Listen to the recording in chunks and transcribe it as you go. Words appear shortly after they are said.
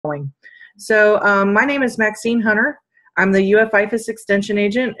going. My name is Maxine Hunter. I'm the IFAS Extension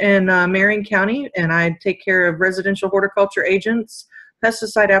Agent in Marion County, and I take care of residential horticulture agents,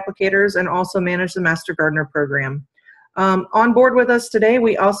 pesticide applicators, and also manage the Master Gardener program. On board with us today,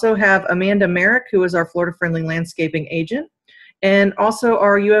 we also have Amanda Marek, who is our Florida-friendly landscaping agent, and also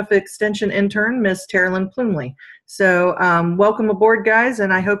our UF Extension intern, Miss Terralyn Plumley. Welcome aboard, guys,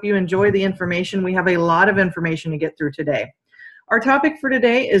 and I hope you enjoy the information. We have a lot of information to get through today. Our topic for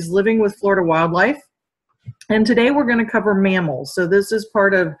today is living with Florida wildlife, and today we're going to cover mammals. So this is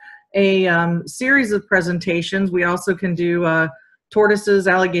part of a series of presentations. We also can do tortoises,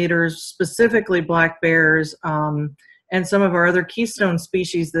 alligators, specifically black bears, and some of our other keystone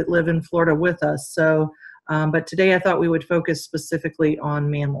species that live in Florida with us. But today I thought we would focus specifically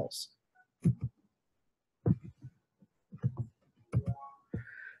on mammals.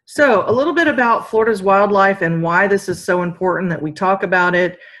 So a little bit about Florida's wildlife and why this is so important that we talk about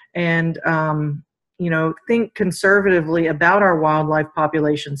it and think conservatively about our wildlife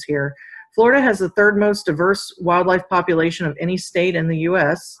populations here. Florida has the third most diverse wildlife population of any state in the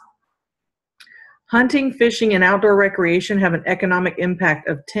U.S. Hunting, fishing, and outdoor recreation have an economic impact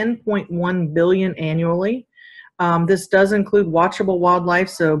of $10.1 billion annually. This does include watchable wildlife,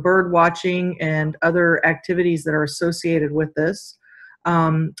 so bird watching and other activities that are associated with this.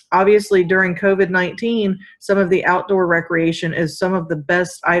 Obviously, during COVID-19, some of the outdoor recreation is some of the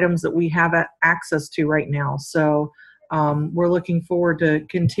best items that we have access to right now. So we're looking forward to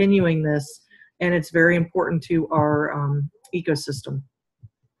continuing this, and it's very important to our ecosystem.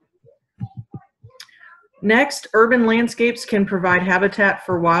 Next, urban landscapes can provide habitat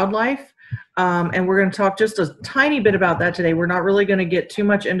for wildlife, and we're going to talk just a tiny bit about that today. We're not really going to get too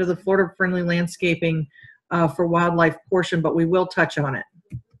much into the Florida-friendly landscaping for wildlife portion, but we will touch on it.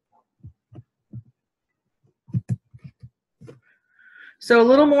 So a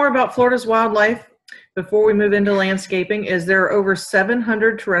little more about Florida's wildlife before we move into landscaping is there are over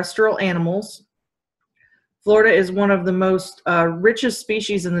 700 terrestrial animals. Florida is one of the most richest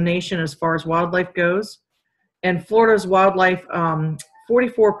species in the nation as far as wildlife goes. And Florida's wildlife,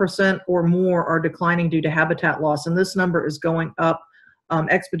 44% or more are declining due to habitat loss. And this number is going up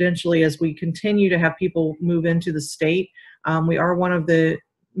exponentially as we continue to have people move into the state. We are one of the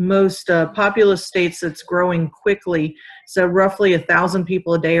most populous states that's growing quickly. So roughly 1,000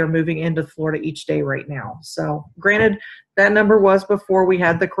 people a day are moving into Florida each day right now. So granted, that number was before we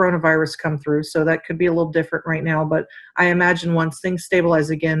had the coronavirus come through. So that could be a little different right now. But I imagine once things stabilize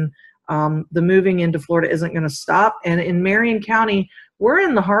again, the moving into Florida isn't going to stop. And in Marion County, we're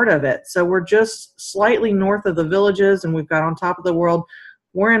in the heart of it. So we're just slightly north of the villages, and we've got on top of the world.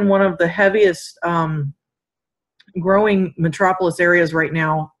 We're in one of the heaviest growing metropolis areas right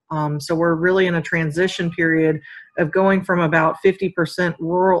now. So we're really in a transition period of going from about 50%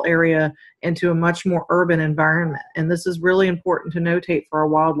 rural area into a much more urban environment. And this is really important to notate for our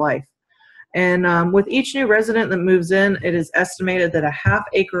wildlife. And with each new resident that moves in, it is estimated that a ½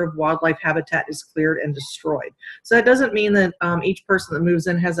 acre of wildlife habitat is cleared and destroyed. So that doesn't mean that each person that moves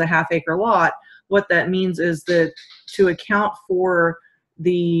in has a ½ acre lot. What that means is that to account for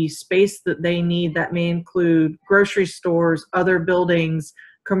the space that they need, that may include grocery stores, other buildings,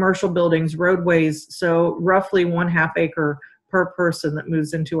 commercial buildings, roadways. So roughly 1/2 acre per person that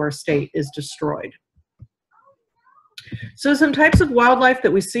moves into our state is destroyed. So some types of wildlife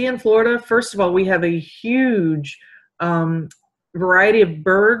that we see in Florida. First of all, we have a huge variety of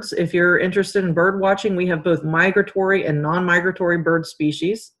birds. If you're interested in bird watching, we have both migratory and non-migratory bird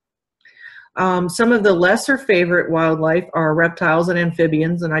species. Some of the lesser favorite wildlife are reptiles and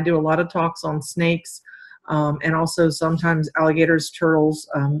amphibians, and I do a lot of talks on snakes and also sometimes alligators, turtles,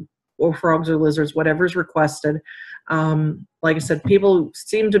 or frogs or lizards, whatever's requested. Like I said, people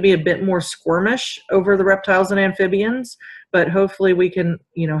seem to be a bit more squirmish over the reptiles and amphibians, but hopefully we can,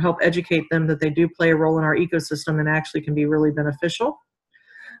 help educate them that they do play a role in our ecosystem and actually can be really beneficial.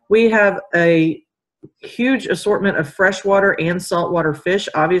 We have a huge assortment of freshwater and saltwater fish.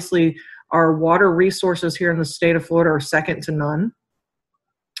 Obviously, our water resources here in the state of Florida are second to none.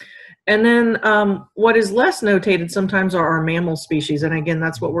 And then what is less notated sometimes are our mammal species. And again,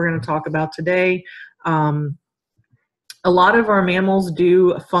 that's what we're going to talk about today. A lot of our mammals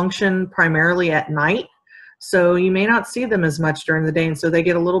do function primarily at night, so you may not see them as much during the day, and so they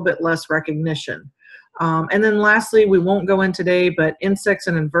get a little bit less recognition. And then lastly, we won't go in today, but insects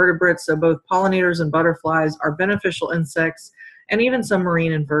and invertebrates, so both pollinators and butterflies are beneficial insects, and even some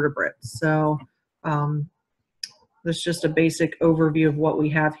marine invertebrates. So that's just a basic overview of what we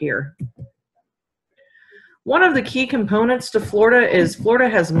have here. One of the key components to Florida is Florida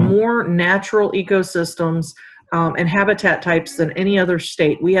has more natural ecosystems and habitat types than any other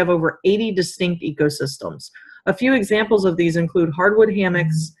state. We have over 80 distinct ecosystems. A few examples of these include hardwood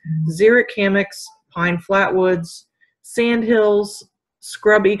hammocks, xeric hammocks, pine flatwoods, sandhills,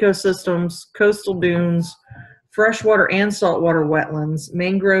 scrub ecosystems, coastal dunes, freshwater and saltwater wetlands,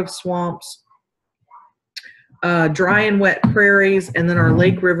 mangrove swamps, dry and wet prairies, and then our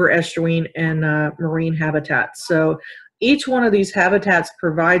lake, river, estuarine, and marine habitats. So each one of these habitats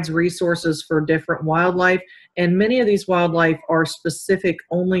provides resources for different wildlife, and many of these wildlife are specific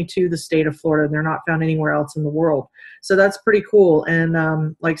only to the state of Florida. They're not found anywhere else in the world. So that's pretty cool. And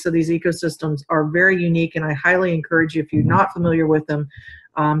like I said, these ecosystems are very unique, and I highly encourage you, if you're not familiar with them,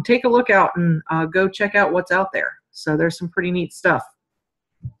 take a look out and go check out what's out there. So there's some pretty neat stuff.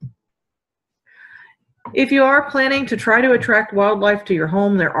 If you are planning to try to attract wildlife to your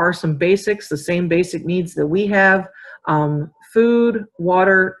home, there are some basics, the same basic needs that we have: food,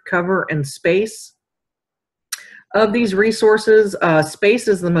 water, cover, and space. Of these resources, space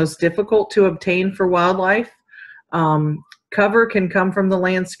is the most difficult to obtain for wildlife. Cover can come from the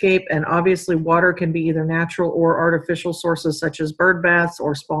landscape, and obviously water can be either natural or artificial sources such as bird baths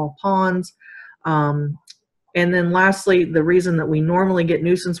or small ponds. And then lastly, the reason that we normally get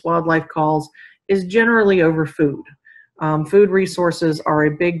nuisance wildlife calls is generally over food. Food resources are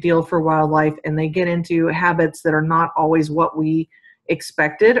a big deal for wildlife, and they get into habits that are not always what we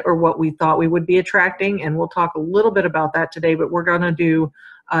expected or what we thought we would be attracting, and we'll talk a little bit about that today, but we're going to do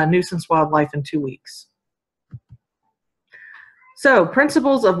nuisance wildlife in 2 weeks. So,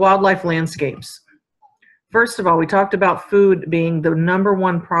 principles of wildlife landscapes. First of all, we talked about food being the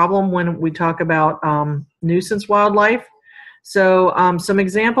 #1 problem when we talk about nuisance wildlife. So some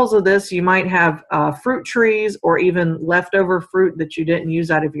examples of this: you might have fruit trees or even leftover fruit that you didn't use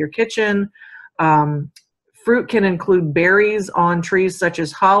out of your kitchen. Fruit can include berries on trees such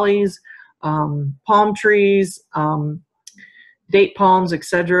as hollies, palm trees, date palms,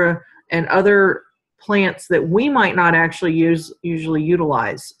 etc., and other plants that we might not actually usually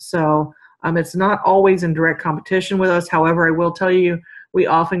utilize. So it's not always in direct competition with us. However, I will tell you, we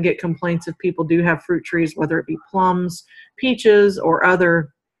often get complaints if people do have fruit trees, whether it be plums, peaches, or other,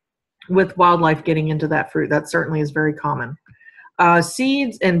 with wildlife getting into that fruit. That certainly is very common.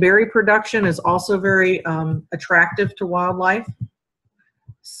 Seeds and berry production is also very attractive to wildlife.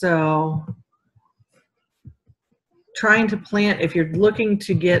 So trying to plant, if you're looking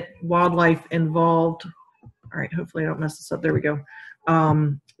to get wildlife involved, all right, hopefully I don't mess this up. There we go.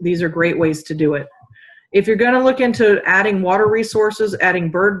 These are great ways to do it. If you're going to look into adding water resources,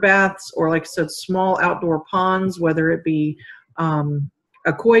 adding bird baths, or like I said, small outdoor ponds, whether it be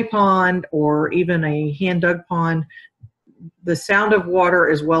a koi pond or even a hand-dug pond, the sound of water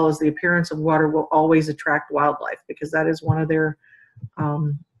as well as the appearance of water will always attract wildlife, because that is one of their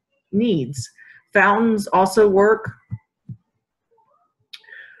needs. Fountains also work.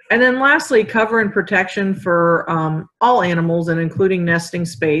 And then lastly, cover and protection for all animals, and including nesting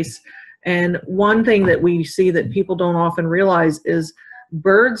space. And one thing that we see that people don't often realize is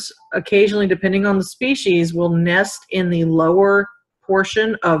birds occasionally, depending on the species, will nest in the lower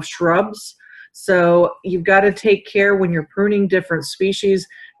portion of shrubs. So you've got to take care when you're pruning different species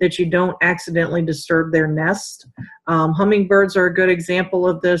that you don't accidentally disturb their nest. Hummingbirds are a good example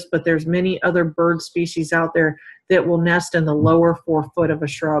of this, but there's many other bird species out there that will nest in the lower 4 foot of a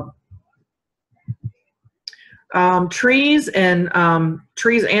shrub. Trees and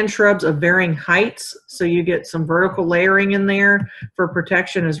shrubs of varying heights, so you get some vertical layering in there for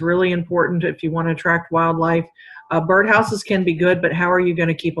protection, is really important if you want to attract wildlife. Birdhouses can be good, but how are you going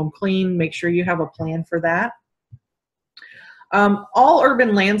to keep them clean? Make sure you have a plan for that. All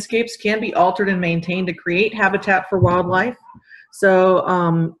urban landscapes can be altered and maintained to create habitat for wildlife.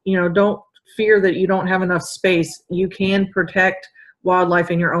 So, you know, don't fear that you don't have enough space. You can protect wildlife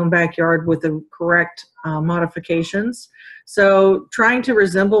in your own backyard with the correct modifications. So trying to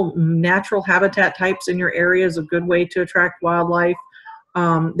resemble natural habitat types in your area is a good way to attract wildlife.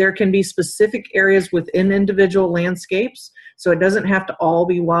 There can be specific areas within individual landscapes, so it doesn't have to all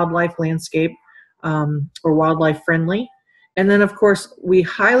be wildlife landscape or wildlife friendly. And then, of course, we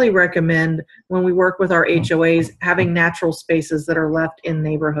highly recommend, when we work with our HOAs, having natural spaces that are left in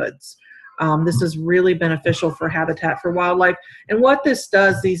neighborhoods. This is really beneficial for habitat for wildlife. And what this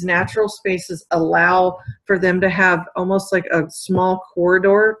does, these natural spaces allow for them to have almost like a small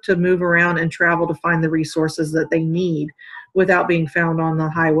corridor to move around and travel to find the resources that they need without being found on the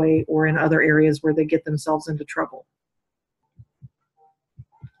highway or in other areas where they get themselves into trouble.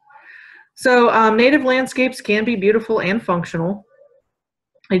 So native landscapes can be beautiful and functional.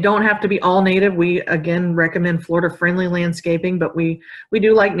 They don't have to be all native. We, again, recommend Florida-friendly landscaping, but we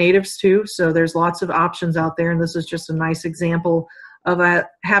do like natives too, so there's lots of options out there, and this is just a nice example of a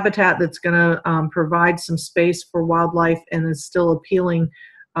habitat that's going to provide some space for wildlife and is still appealing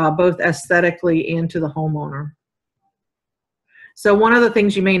both aesthetically and to the homeowner. So one of the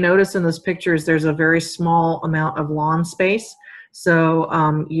things you may notice in this picture is there's a very small amount of lawn space,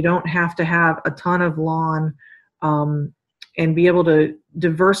 so you don't have to have a ton of lawn and be able to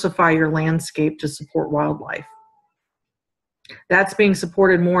diversify your landscape to support wildlife. That's being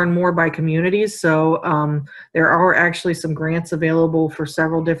supported more and more by communities, so there are actually some grants available for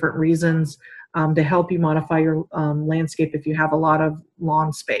several different reasons to help you modify your landscape if you have a lot of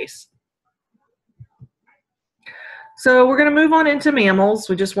lawn space. So we're going to move on into mammals.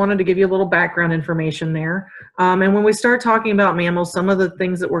 We just wanted to give you a little background information there. And when we start talking about mammals, some of the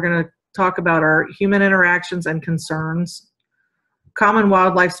things that we're going to talk about are human interactions and concerns, common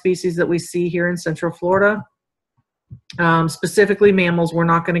wildlife species that we see here in Central Florida, specifically mammals. We're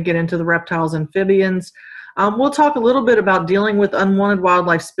not going to get into the reptiles, amphibians. We'll talk a little bit about dealing with unwanted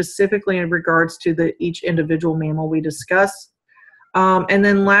wildlife specifically in regards to each individual mammal we discuss. And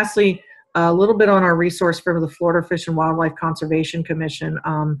then lastly, a little bit on our resource for the Florida Fish and Wildlife Conservation Commission,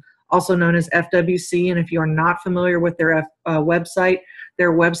 also known as FWC. And if you are not familiar with their website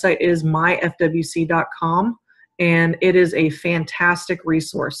is myfwc.com. And it is a fantastic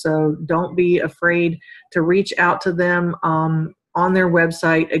resource. So don't be afraid to reach out to them on their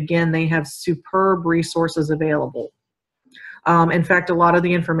website. Again, they have superb resources available. In fact, a lot of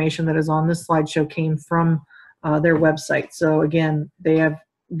the information that is on this slideshow came from their website. So again, they have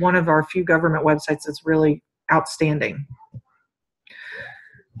one of our few government websites that's really outstanding.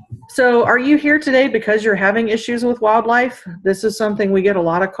 So are you here today because you're having issues with wildlife? This is something we get a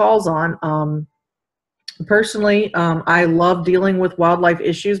lot of calls on. Personally, I love dealing with wildlife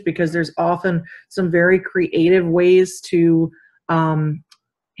issues because there's often some very creative ways to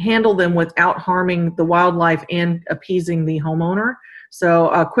handle them without harming the wildlife and appeasing the homeowner. So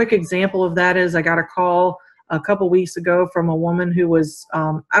a quick example of that is I got a call a couple weeks ago from a woman who was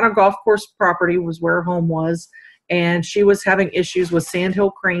on a golf course property, was where her home was, and she was having issues with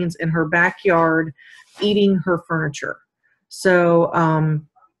sandhill cranes in her backyard eating her furniture. So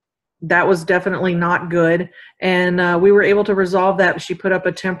that was definitely not good, and we were able to resolve that. She put up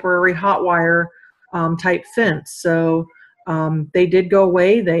a temporary hot wire type fence. So they did go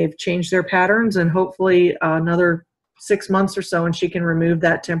away. They've changed their patterns, and hopefully another 6 months or so and she can remove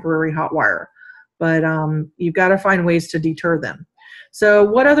that temporary hot wire. But you've got to find ways to deter them. So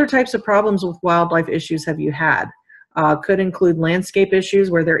what other types of problems with wildlife issues have you had? Could include landscape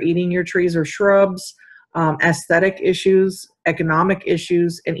issues where they're eating your trees or shrubs, aesthetic issues, economic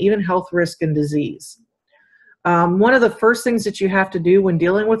issues, and even health risk and disease. One of the first things that you have to do when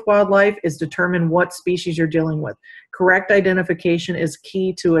dealing with wildlife is determine what species you're dealing with. Correct identification is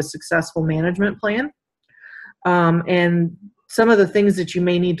key to a successful management plan. And some of the things that you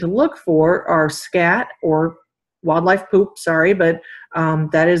may need to look for are scat or wildlife poop, sorry, but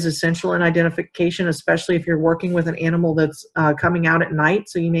that is essential in identification, especially if you're working with an animal that's coming out at night,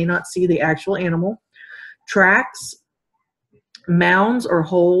 so you may not see the actual animal. Tracks, mounds or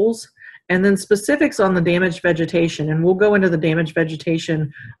holes, and then specifics on the damaged vegetation. And we'll go into the damaged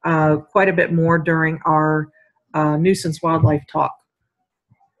vegetation quite a bit more during our nuisance wildlife talk.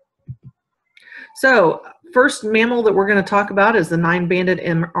 So first mammal that we're going to talk about is the nine-banded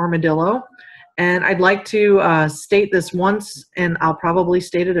armadillo. And I'd like to state this once, and I'll probably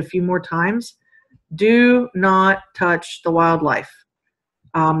state it a few more times. Do not touch the wildlife.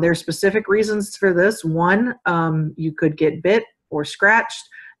 There are specific reasons for this. One, you could get bit or scratched.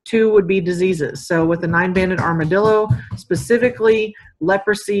 Two would be diseases. So with the nine-banded armadillo, specifically,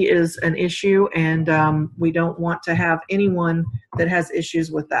 leprosy is an issue, and we don't want to have anyone that has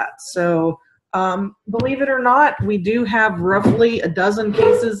issues with that. So believe it or not, we do have roughly a dozen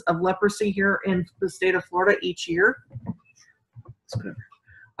cases of leprosy here in the state of Florida each year.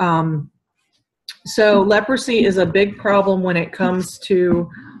 So leprosy is a big problem when it comes to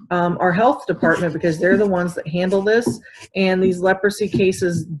our health department, because they're the ones that handle this, and these leprosy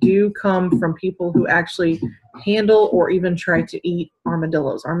cases do come from people who actually handle or even try to eat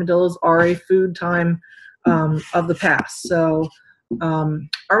armadillos. Armadillos are a food time of the past. So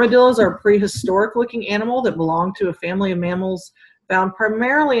armadillos are a prehistoric looking animal that belong to a family of mammals found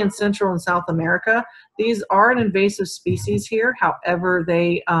primarily in Central and South America. These are an invasive species here. However,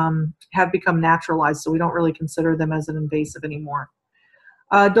 they have become naturalized, so we don't really consider them as an invasive anymore.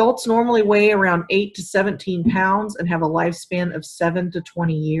 Adults normally weigh around 8 to 17 pounds and have a lifespan of 7 to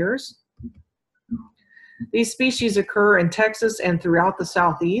 20 years. These species occur in Texas and throughout the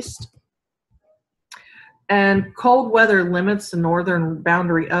Southeast. And cold weather limits the northern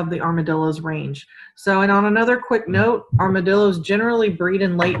boundary of the armadillo's range. So, and on another quick note, armadillos generally breed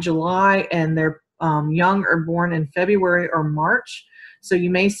in late July, and their young are born in February or March. So you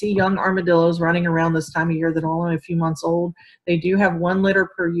may see young armadillos running around this time of year that are only a few months old. They do have 1 litter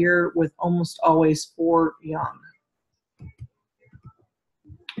per year with almost always 4 young.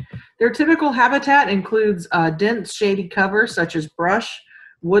 Their typical habitat includes dense shady cover such as brush,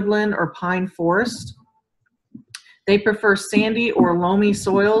 woodland, or pine forest. They prefer sandy or loamy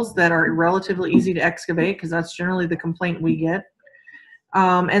soils that are relatively easy to excavate, because that's generally the complaint we get.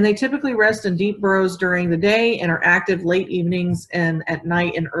 And they typically rest in deep burrows during the day and are active late evenings and at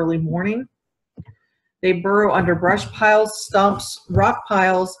night and early morning. They burrow under brush piles, stumps, rock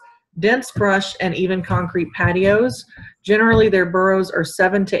piles, dense brush, and even concrete patios. Generally, their burrows are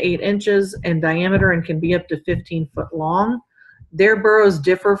 7 to 8 inches in diameter and can be up to 15 foot long. Their burrows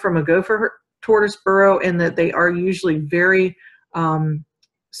differ from a gopher tortoise burrow in that they are usually very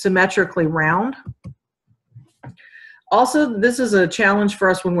symmetrically round. Also, this is a challenge for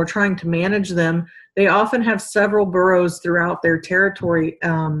us when we're trying to manage them. They often have several burrows throughout their territory.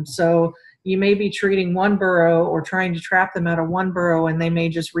 So you may be treating one burrow or trying to trap them out of one burrow, and they may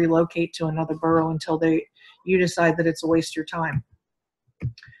just relocate to another burrow until you decide that it's a waste of your time.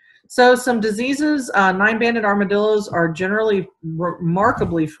 So some diseases, 9-banded armadillos are generally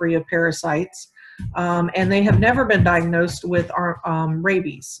remarkably free of parasites, and they have never been diagnosed with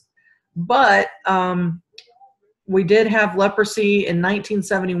rabies. But we did have leprosy in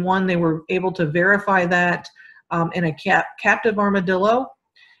 1971. They were able to verify that in a captive armadillo.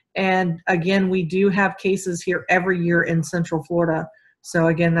 And again, we do have cases here every year in Central Florida. So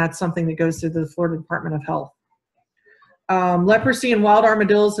again, that's something that goes through the Florida Department of Health. Leprosy in wild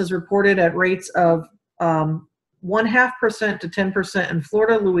armadillos is reported at rates of 0.5% to 10% in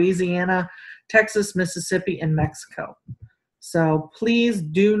Florida, Louisiana, Texas, Mississippi, and Mexico. So please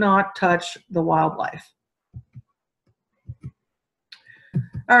do not touch the wildlife.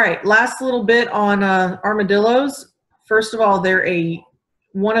 All right, last little bit on armadillos. First of all, they're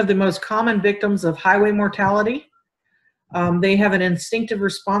one of the most common victims of highway mortality. They have an instinctive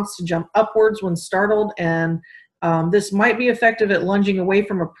response to jump upwards when startled, and this might be effective at lunging away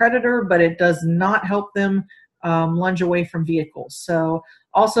from a predator, but it does not help them lunge away from vehicles. So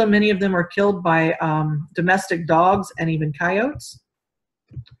also many of them are killed by domestic dogs and even coyotes.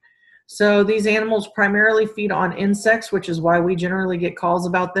 So these animals primarily feed on insects, which is why we generally get calls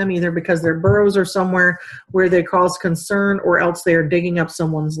about them, either because their burrows are somewhere where they cause concern or else they are digging up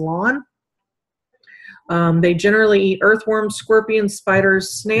someone's lawn. They generally eat earthworms, scorpions,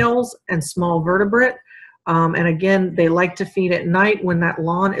 spiders, snails, and small vertebrate. And again, they like to feed at night when that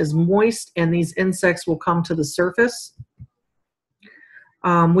lawn is moist and these insects will come to the surface.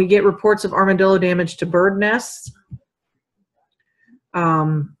 We get reports of armadillo damage to bird nests.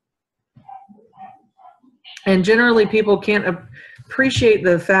 And generally people can't appreciate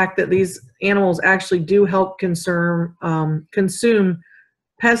the fact that these animals actually do help consume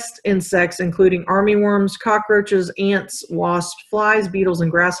pest insects, including armyworms, cockroaches, ants, wasps, flies, beetles, and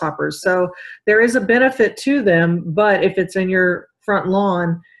grasshoppers. So there is a benefit to them, but if it's in your front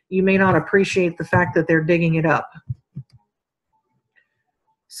lawn, you may not appreciate the fact that they're digging it up.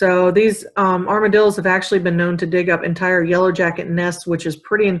 So these armadillos have actually been known to dig up entire yellow jacket nests, which is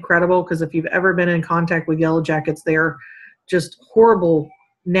pretty incredible, because if you've ever been in contact with yellow jackets, they're just horrible,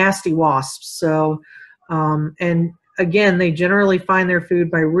 nasty wasps. So, and again, they generally find their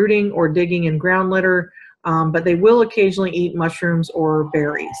food by rooting or digging in ground litter, but they will occasionally eat mushrooms or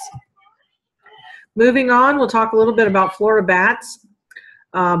berries. Moving on, we'll talk a little bit about Florida bats.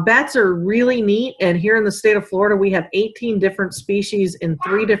 Bats are really neat, and here in the state of Florida, we have 18 different species in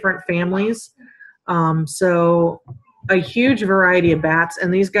 3 different families. So a huge variety of bats,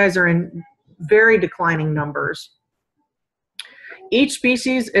 and these guys are in very declining numbers. Each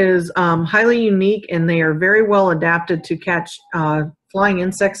species is highly unique, and they are very well adapted to catch flying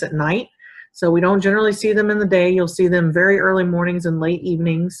insects at night. So we don't generally see them in the day. You'll see them very early mornings and late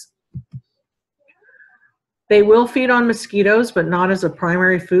evenings. They will feed on mosquitoes, but not as a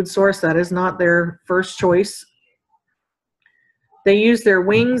primary food source. That is not their first choice. They use their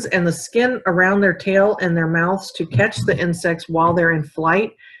wings and the skin around their tail and their mouths to catch the insects while they're in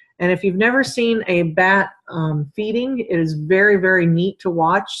flight. And if you've never seen a bat feeding, it is very, very neat to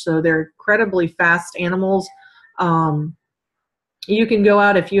watch. So they're incredibly fast animals. You can go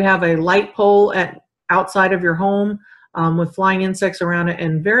out if you have a light pole outside of your home. with flying insects around it.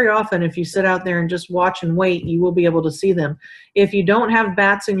 And very often, if you sit out there and just watch and wait, you will be able to see them. If you don't have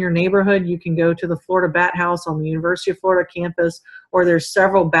bats in your neighborhood, you can go to the Florida Bat House on the University of Florida campus, or there's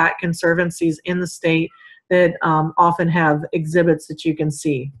several bat conservancies in the state that often have exhibits that you can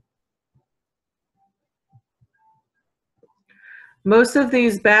see. Most of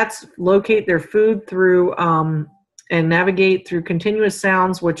these bats locate their food through and navigate through continuous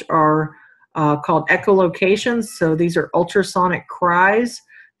sounds, which are called echolocations. So these are ultrasonic cries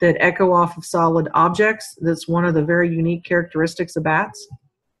that echo off of solid objects. That's one of the very unique characteristics of bats.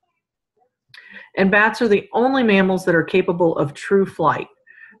 And bats are the only mammals that are capable of true flight.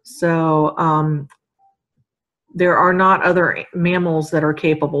 So there are not other mammals that are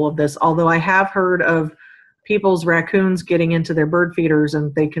capable of this, although I have heard of people's raccoons getting into their bird feeders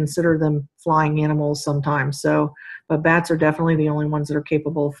and they consider them flying animals sometimes. So, but bats are definitely the only ones that are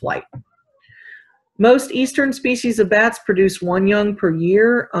capable of flight. Most eastern species of bats produce 1 young per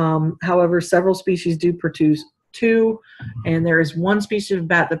year. However, several species do produce 2, and there is 1 species of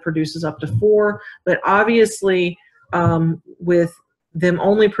bat that produces up to 4. But obviously, with them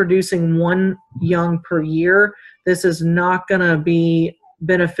only producing 1 young per year, this is not going to be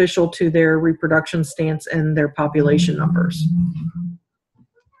beneficial to their reproduction stance and their population numbers.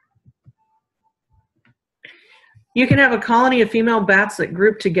 You can have a colony of female bats that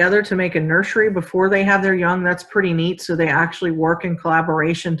group together to make a nursery before they have their young. That's pretty neat. So they actually work in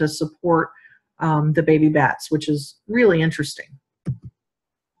collaboration to support the baby bats, which is really interesting.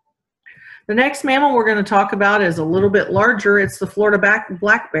 The next mammal we're going to talk about is a little bit larger. It's the Florida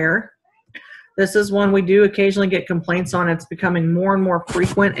black bear. This is one we do occasionally get complaints on. It's becoming more and more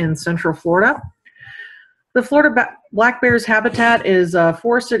frequent in Central Florida. The Florida black bear's habitat is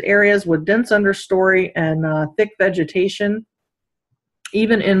forested areas with dense understory and thick vegetation.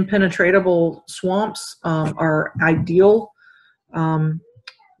 Even impenetrable swamps are ideal.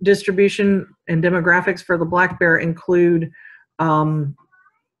 Distribution and demographics for the black bear include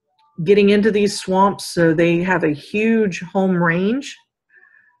getting into these swamps, so they have a huge home range.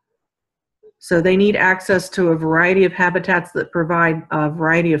 So they need access to a variety of habitats that provide a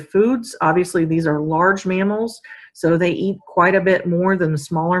variety of foods. Obviously, these are large mammals, so they eat quite a bit more than the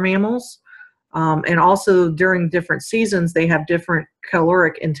smaller mammals. And also during different seasons, they have different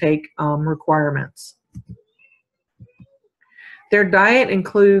caloric intake requirements. Their diet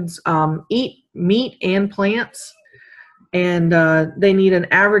includes eat meat and plants, and they need an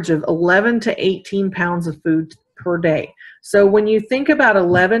average of 11 to 18 pounds of food per day. So when you think about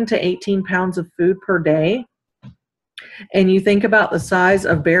 11 to 18 pounds of food per day, and you think about the size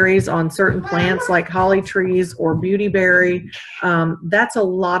of berries on certain plants like holly trees or beautyberry, that's a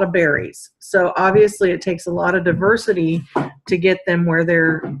lot of berries. So obviously it takes a lot of diversity to get them where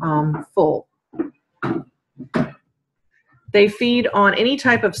they're full. They feed on any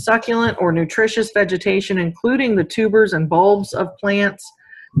type of succulent or nutritious vegetation, including the tubers and bulbs of plants,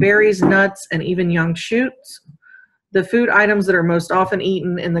 berries, nuts, and even young shoots. The food items that are most often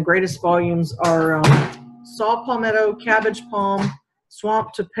eaten in the greatest volumes are saw palmetto, cabbage palm,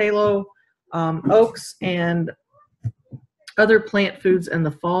 swamp tupelo, oaks, and other plant foods in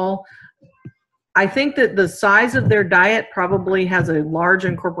the fall. I think that the size of their diet probably has a large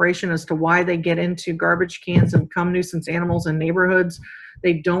incorporation as to why they get into garbage cans and become nuisance animals in neighborhoods.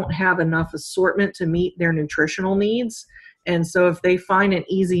 They don't have enough assortment to meet their nutritional needs. And so if they find an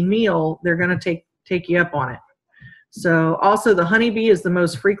easy meal, they're going to take you up on it. So also the honeybee is the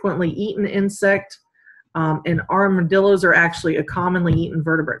most frequently eaten insect, and armadillos are actually a commonly eaten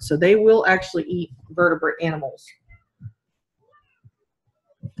vertebrate. So they will actually eat vertebrate animals.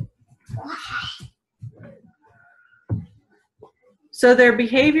 So their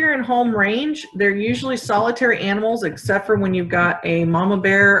behavior in home range, they're usually solitary animals except for when you've got a mama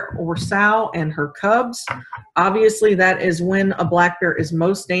bear or sow and her cubs. Obviously that is when a black bear is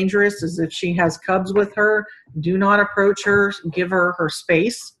most dangerous, is if she has cubs with her. Do not approach her, give her her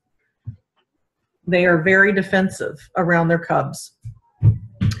space. They are very defensive around their cubs.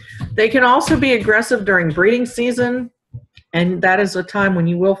 They can also be aggressive during breeding season, and that is a time when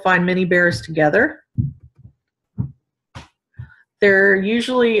you will find many bears together. They're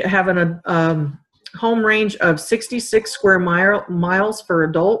usually having a home range of 66 square miles for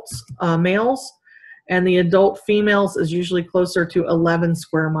adults, males, and the adult females is usually closer to 11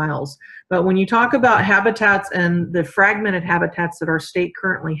 square miles. But when you talk about habitats and the fragmented habitats that our state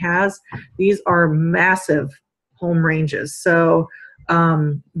currently has, these are massive home ranges. So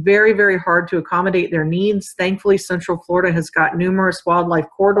very, very hard to accommodate their needs. Thankfully, Central Florida has got numerous wildlife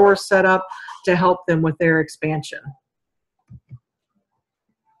corridors set up to help them with their expansion.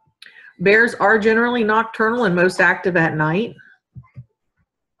 Bears are generally nocturnal and most active at night.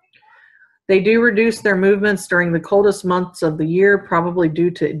 They do reduce their movements during the coldest months of the year, probably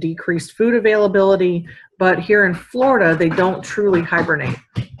due to decreased food availability, but here in Florida, they don't truly hibernate.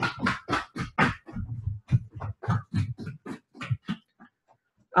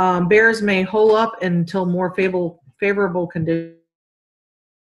 Bears may hole up until more favorable conditions.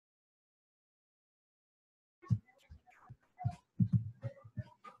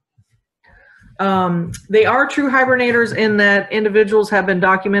 They are true hibernators in that individuals have been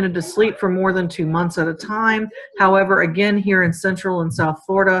documented to sleep for more than 2 months at a time. However, again, here in Central and South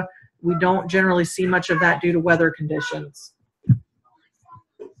Florida, we don't generally see much of that due to weather conditions.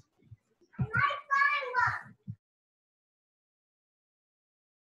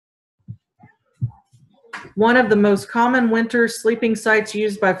 One of the most common winter sleeping sites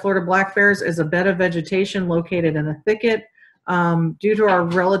used by Florida black bears is a bed of vegetation located in a thicket. Due to our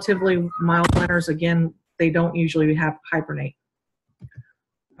relatively mild winters, again, they don't usually hibernate.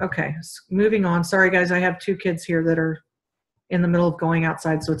 Okay, moving on. Sorry, guys, I have 2 kids here that are in the middle of going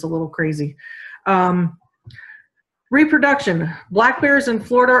outside, so it's a little crazy. Reproduction. Black bears in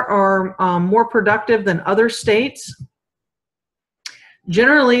Florida are more productive than other states.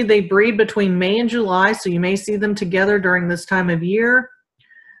 Generally, they breed between May and July, so you may see them together during this time of year.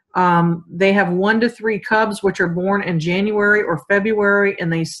 They have 1 to 3 cubs, which are born in January or February,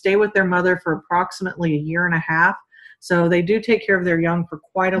 and they stay with their mother for approximately 1.5 years. So they do take care of their young for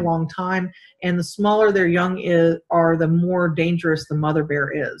quite a long time, and the smaller their young are, the more dangerous the mother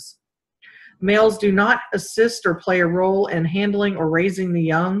bear is. Males do not assist or play a role in handling or raising the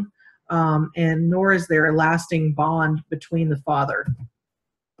young, and nor is there a lasting bond between the father.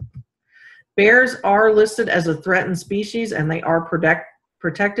 Bears are listed as a threatened species, and they are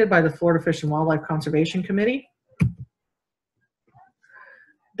protected by the Florida Fish and Wildlife Conservation Committee.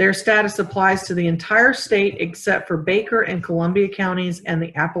 Their status applies to the entire state except for Baker and Columbia counties and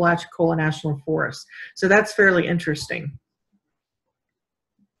the Apalachicola National Forest. So that's fairly interesting.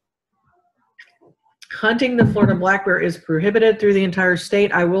 Hunting the Florida black bear is prohibited through the entire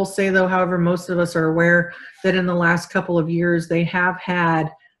state. I will say, though, however, most of us are aware that in the last couple of years they have had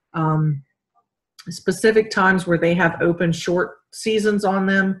specific times where they have open short seasons on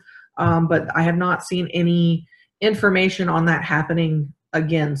them, but I have not seen any information on that happening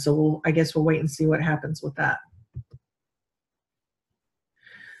again. So I guess we'll wait and see what happens with that.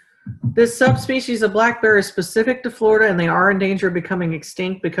 This subspecies of black bear is specific to Florida, and they are in danger of becoming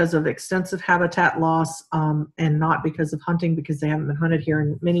extinct because of extensive habitat loss, and not because of hunting, because they haven't been hunted here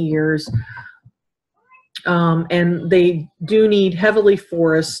in many years. And they do need heavily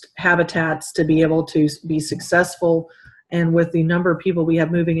forest habitats to be able to be successful. And with the number of people we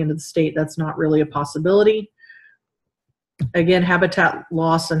have moving into the state, that's not really a possibility. Again, habitat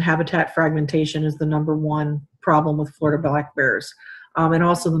loss and habitat fragmentation is the #1 problem with Florida black bears. And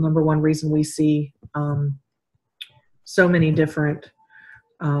also the #1 reason we see so many different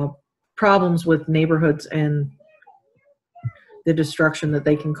problems with neighborhoods and the destruction that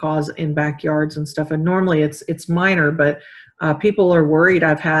they can cause in backyards and stuff. And normally it's minor, but people are worried.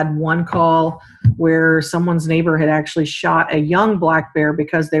 I've had one call where someone's neighbor had actually shot a young black bear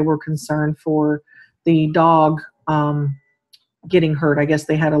because they were concerned for the dog getting hurt. I guess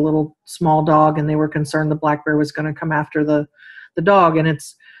they had a little small dog and they were concerned the black bear was going to come after the dog. And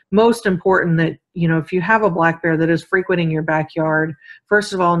it's most important that, you know, if you have a black bear that is frequenting your backyard,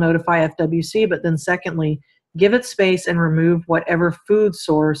 first of all, notify FWC, but then secondly, give it space and remove whatever food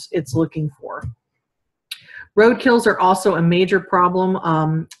source it's looking for. Roadkills are also a major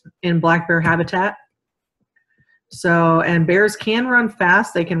problem in black bear habitat. So, and bears can run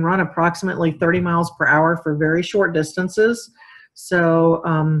fast. They can run approximately 30 miles per hour for very short distances. So,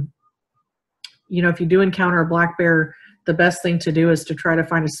 you know, if you do encounter a black bear, the best thing to do is to try to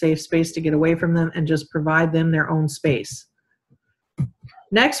find a safe space to get away from them and just provide them their own space.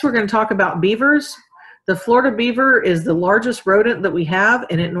 Next, we're going to talk about beavers. The Florida beaver is the largest rodent that we have,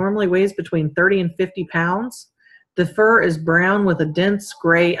 and it normally weighs between 30 and 50 pounds. The fur is brown with a dense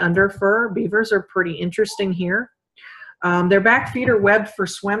gray underfur. Beavers are pretty interesting here. Their back feet are webbed for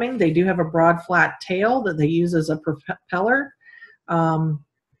swimming. They do have a broad, flat tail that they use as a propeller.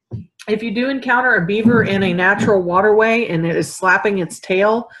 If you do encounter a beaver in a natural waterway and it is slapping its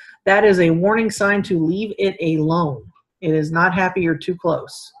tail, that is a warning sign to leave it alone. It is not happy you're too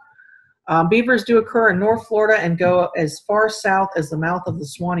close. Beavers do occur in North Florida and go as far south as the mouth of the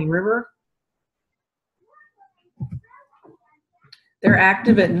Suwannee River. They're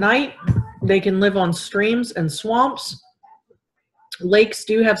active at night. They can live on streams and swamps. Lakes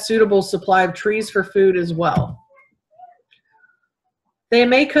do have suitable supply of trees for food as well. They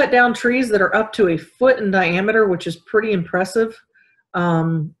may cut down trees that are up to a foot in diameter, which is pretty impressive.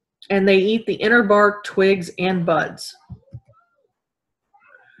 And they eat the inner bark, twigs, and buds.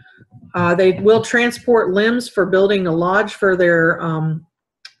 They will transport limbs for building a lodge for their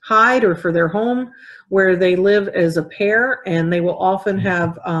hide or for their home, where they live as a pair, and they will often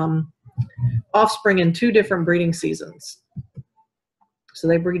have offspring in 2 different breeding seasons. So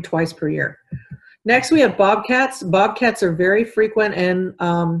they breed twice per year. Next, we have bobcats. Bobcats are very frequent in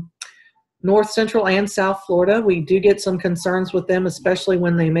North Central and South Florida. We do get some concerns with them, especially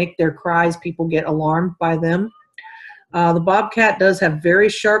when they make their cries. People get alarmed by them. The bobcat does have very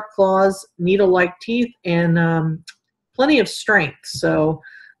sharp claws, needle-like teeth, and plenty of strength. So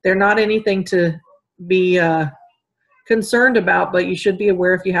they're not anything to be concerned about, but you should be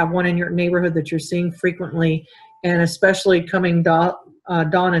aware if you have one in your neighborhood that you're seeing frequently, and especially coming dawn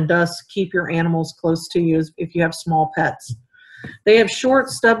and dusk, keep your animals close to you if you have small pets. They have short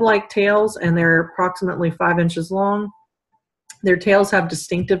stub-like tails, and they're approximately 5 inches long. Their tails have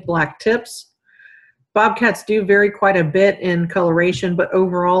distinctive black tips. Bobcats do vary quite a bit in coloration, but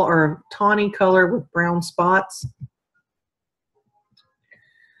overall are a tawny color with brown spots.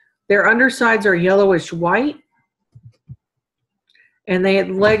 Their undersides are yellowish white, and their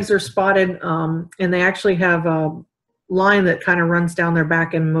legs are spotted, and they actually have a line that kind of runs down their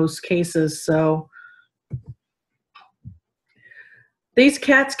back in most cases. So these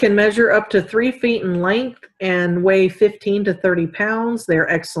cats can measure up to 3 feet in length and weigh 15 to 30 pounds. They're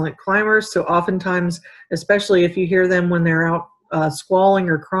excellent climbers, so oftentimes, especially if you hear them when they're out squalling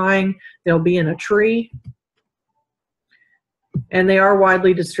or crying, they'll be in a tree. And they are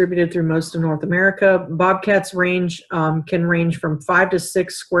widely distributed through most of North America. Bobcats can range from 5 to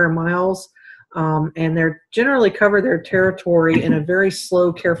 6 square miles, and they generally cover their territory in a very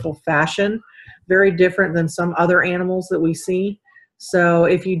slow, careful fashion, very different than some other animals that we see. So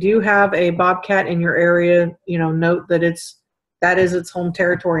if you do have a bobcat in your area, you know, note that that is its home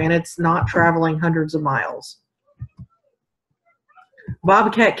territory, and it's not traveling hundreds of miles.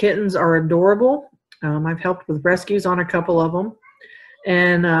 Bobcat kittens are adorable. I've helped with rescues on a couple of them.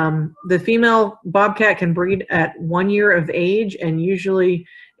 And the female bobcat can breed at 1 year of age, and usually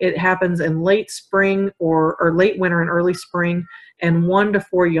it happens in late spring or late winter and early spring, and 1 to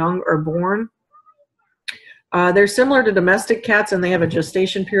 4 young are born. They're similar to domestic cats, and they have a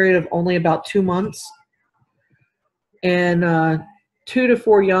gestation period of only about 2 months. And 2 to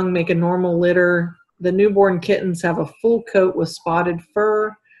 4 young make a normal litter. The newborn kittens have a full coat with spotted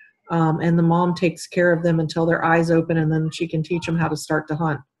fur, and the mom takes care of them until their eyes open, and then she can teach them how to start to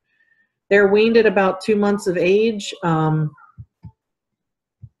hunt. They're weaned at about 2 months of age, and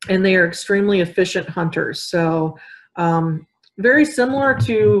they are extremely efficient hunters. So very similar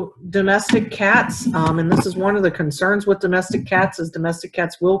to domestic cats, and this is one of the concerns with domestic cats, is domestic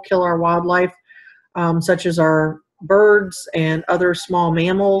cats will kill our wildlife, such as our birds and other small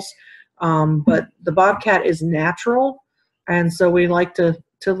mammals, but the bobcat is natural, and so we like to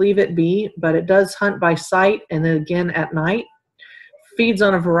leave it be, but it does hunt by sight and then again at night. Feeds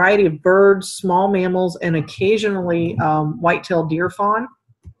on a variety of birds, small mammals, and occasionally white-tailed deer fawn.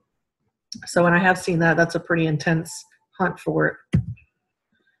 So when I have seen that, that's a pretty intense hunt for it.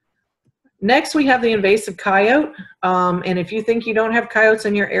 Next, we have the invasive coyote. And if you think you don't have coyotes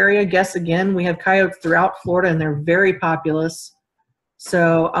in your area, guess again. We have coyotes throughout Florida, and they're very populous.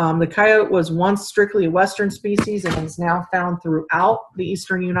 So the coyote was once strictly a western species and is now found throughout the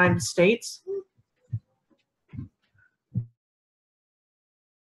eastern United States.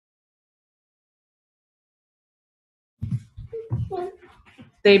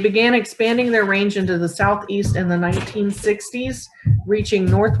 They began expanding their range into the southeast in the 1960s, reaching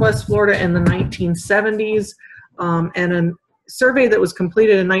northwest Florida in the 1970s. And a survey that was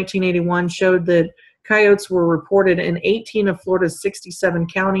completed in 1981 showed that coyotes were reported in 18 of Florida's 67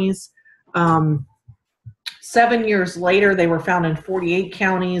 counties. 7 years later, they were found in 48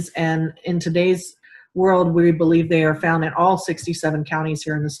 counties, and in today's world, we believe they are found in all 67 counties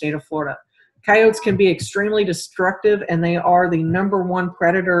here in the state of Florida. Coyotes can be extremely destructive, and they are the #1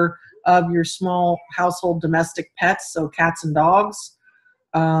 predator of your small household domestic pets, so cats and dogs.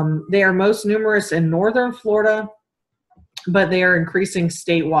 They are most numerous in northern Florida, but they are increasing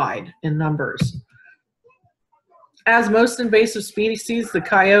statewide in numbers. As most invasive species, the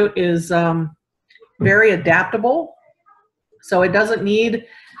coyote is very adaptable, so it doesn't need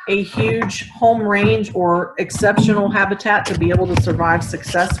a huge home range or exceptional habitat to be able to survive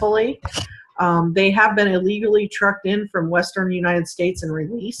successfully. They have been illegally trucked in from western United States and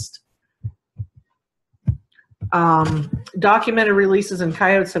released. Documented releases in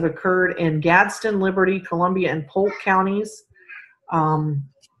coyotes have occurred in Gadsden, Liberty, Columbia, and Polk counties.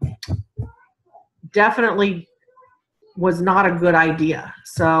 definitely was not a good idea.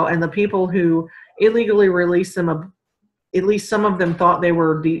 So, and the people who illegally released them, at least some of them thought they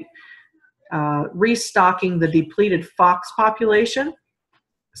were restocking the depleted fox population.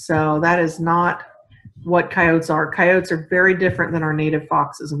 So that is not what coyotes are. Coyotes are very different than our native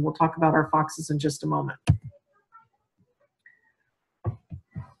foxes, and we'll talk about our foxes in just a moment.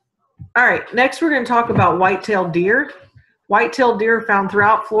 All right, next we're going to talk about white-tailed deer. White-tailed deer are found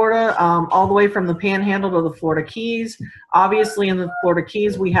throughout Florida, all the way from the Panhandle to the Florida Keys. Obviously, in the Florida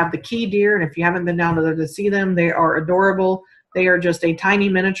Keys, we have the key deer, and if you haven't been down there to see them, they are adorable. They are just a tiny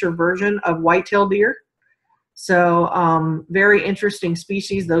miniature version of white-tailed deer. So very interesting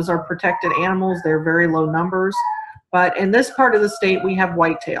species. Those are protected animals. They're very low numbers. But in this part of the state, we have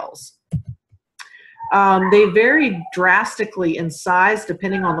whitetails. They vary drastically in size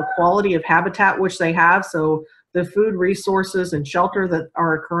depending on the quality of habitat which they have. So the food resources and shelter that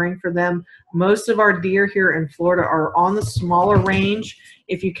are occurring for them. Most of our deer here in Florida are on the smaller range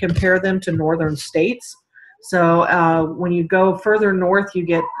if you compare them to northern states. So when you go further north, you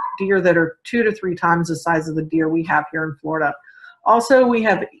get deer that are 2 to 3 times the size of the deer we have here in Florida. Also, we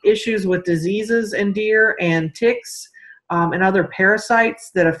have issues with diseases in deer and ticks and other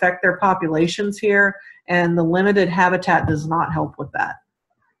parasites that affect their populations here, and the limited habitat does not help with that.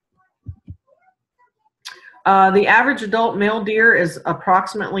 The average adult male deer is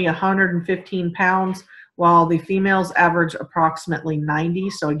approximately 115 pounds, while the females average approximately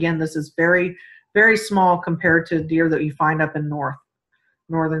 90. So again, this is very, very small compared to deer that you find up in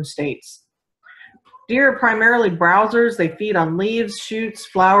northern states. Deer are primarily browsers. They feed on leaves, shoots,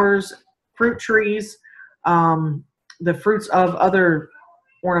 flowers, fruit trees, the fruits of other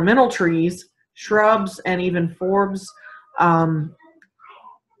ornamental trees, shrubs, and even forbs.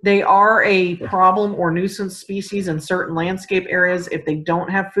 They are a problem or nuisance species in certain landscape areas. If they don't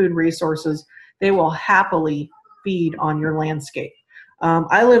have food resources, they will happily feed on your landscape.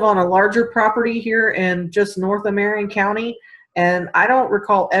 I live on a larger property here in just north of Marion County, and I don't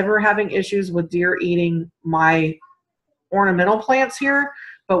recall ever having issues with deer eating my ornamental plants here,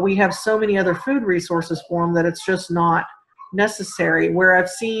 but we have so many other food resources for them that it's just not necessary. Where I've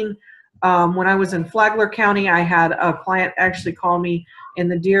seen, when I was in Flagler County, I had a client actually call me,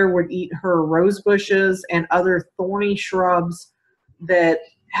 and the deer would eat her rose bushes and other thorny shrubs that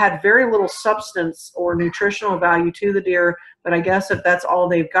had very little substance or nutritional value to the deer, but I guess if that's all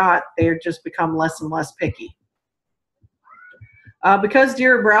they've got, they've just become less and less picky. Because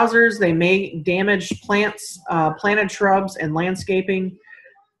deer are browsers, they may damage plants, planted shrubs, and landscaping.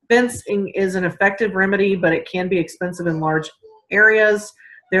 Fencing is an effective remedy, but it can be expensive in large areas.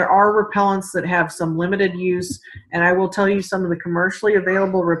 There are repellents that have some limited use, and I will tell you some of the commercially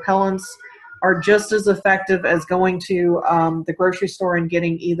available repellents are just as effective as going to the grocery store and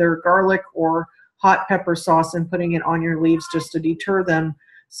getting either garlic or hot pepper sauce and putting it on your leaves just to deter them.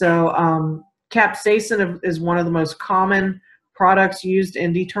 So capsaicin is one of the most common products used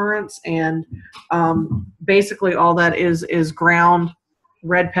in deterrence, and basically all that is ground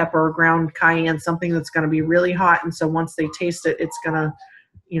red pepper, ground cayenne, something that's going to be really hot, and so once they taste it, it's going to,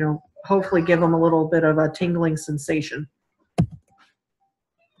 you know, hopefully give them a little bit of a tingling sensation.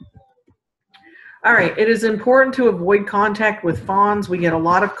 All right, it is important to avoid contact with fawns. We get a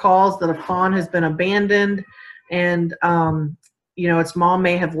lot of calls that a fawn has been abandoned and, you know, its mom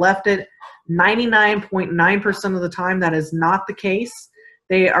may have left it. 99.9% of the time, that is not the case.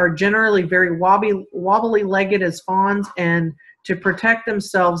 They are generally very wobbly-legged as fawns, and to protect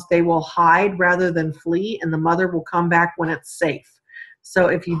themselves, they will hide rather than flee, and the mother will come back when it's safe. So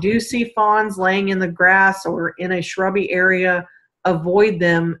if you do see fawns laying in the grass or in a shrubby area, avoid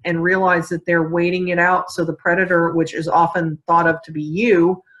them and realize that they're waiting it out so the predator, which is often thought of to be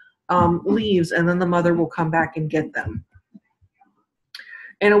you, leaves, and then the mother will come back and get them.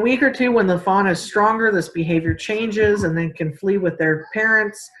 In a week or two, when the fawn is stronger, this behavior changes and then can flee with their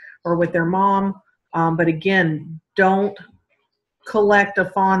parents or with their mom. But again, don't collect a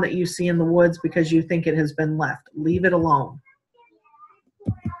fawn that you see in the woods because you think it has been left. Leave it alone.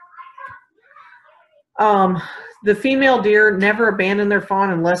 The female deer never abandon their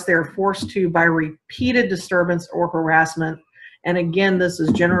fawn unless they are forced to by repeated disturbance or harassment. And again, this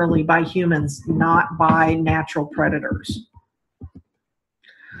is generally by humans, not by natural predators.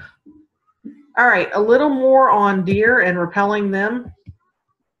 All right, a little more on deer and repelling them.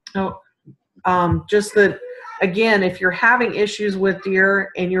 Just that, again, if you're having issues with deer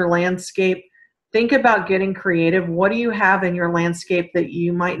in your landscape, think about getting creative. What do you have in your landscape that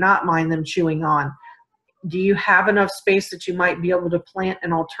you might not mind them chewing on? Do you have enough space that you might be able to plant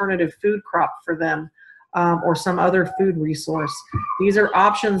an alternative food crop for them? or some other food resource. These are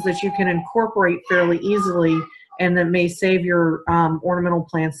options that you can incorporate fairly easily and that may save your ornamental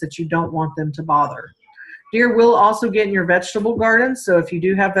plants that you don't want them to bother. Deer will also get in your vegetable gardens, so if you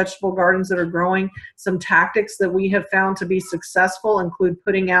do have vegetable gardens that are growing, some tactics that we have found to be successful include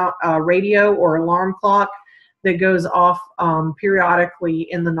putting out a radio or alarm clock that goes off periodically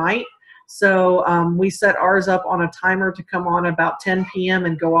in the night. So we set ours up on a timer to come on about 10 p.m.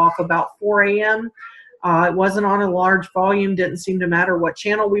 and go off about 4 a.m. It wasn't on a large volume, didn't seem to matter what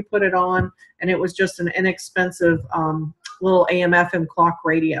channel we put it on, and it was just an inexpensive little AM/FM clock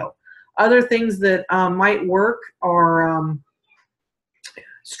radio. Other things that might work are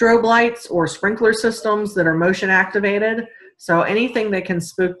strobe lights or sprinkler systems that are motion activated. So anything that can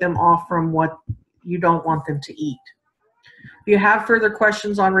spook them off from what you don't want them to eat. If you have further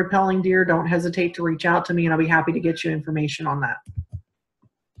questions on repelling deer, don't hesitate to reach out to me and I'll be happy to get you information on that.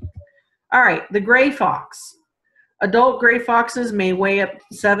 All right, the gray fox. Adult gray foxes may weigh up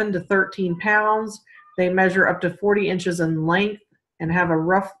 7 to 13 pounds. They measure up to 40 inches in length and have a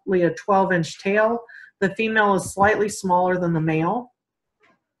roughly a 12-inch tail. The female is slightly smaller than the male.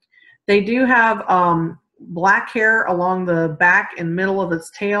 They do have black hair along the back and middle of its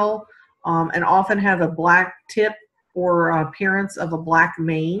tail and often have a black tip or appearance of a black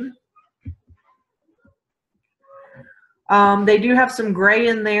mane. They do have some gray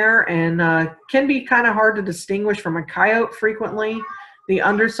in there and can be kind of hard to distinguish from a coyote frequently. The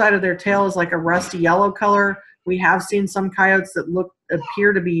underside of their tail is like a rusty yellow color. We have seen some coyotes that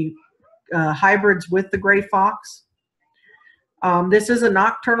appear to be hybrids with the gray fox. This is a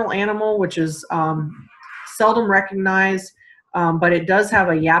nocturnal animal, which is seldom recognized, but it does have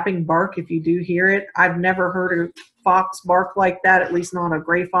a yapping bark if you do hear it. I've never heard a fox bark like that, at least not a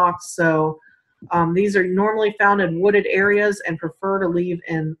gray fox. So these are normally found in wooded areas and prefer to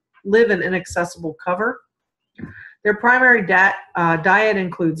live in inaccessible cover. Their primary diet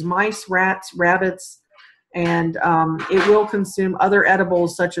includes mice, rats, rabbits, and it will consume other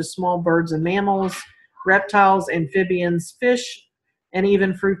edibles such as small birds and mammals, reptiles, amphibians, fish, and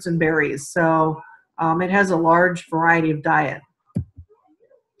even fruits and berries. So it has a large variety of diet.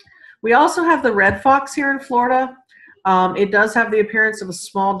 We also have the red fox here in Florida. It does have the appearance of a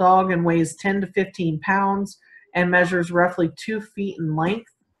small dog and weighs 10 to 15 pounds and measures roughly 2 feet in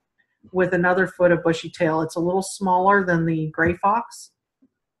length with another foot of bushy tail. It's a little smaller than the gray fox.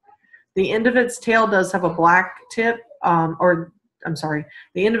 The end of its tail does have a black tip, the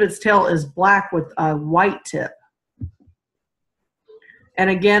end of its tail is black with a white tip. And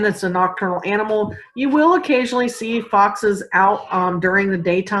again, it's a nocturnal animal. You will occasionally see foxes out during the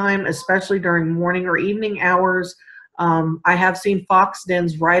daytime, especially during morning or evening hours. I have seen fox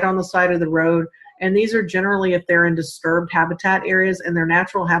dens right on the side of the road, and these are generally if they're in disturbed habitat areas. In their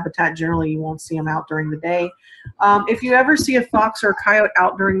natural habitat, generally you won't see them out during the day. If you ever see a fox or a coyote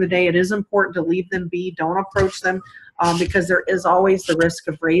out during the day, it is important to leave them be. Don't approach them because there is always the risk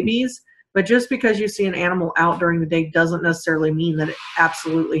of rabies. But just because you see an animal out during the day doesn't necessarily mean that it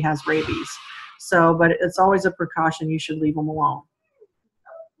absolutely has rabies. So, but it's always a precaution. You should leave them alone.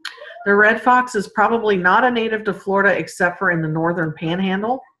 The red fox is probably not a native to Florida except for in the northern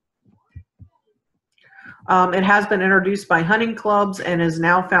panhandle. It has been introduced by hunting clubs and is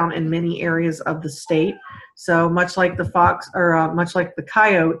now found in many areas of the state. So much like the fox, or much like the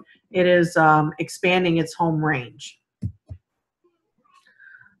coyote, it is expanding its home range.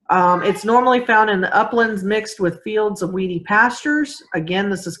 It's normally found in the uplands mixed with fields of weedy pastures. Again,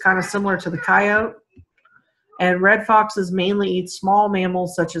 this is kind of similar to the coyote. And red foxes mainly eat small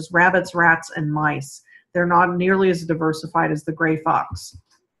mammals such as rabbits, rats, and mice. They're not nearly as diversified as the gray fox.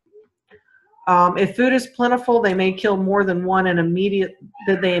 If food is plentiful, they may kill more than one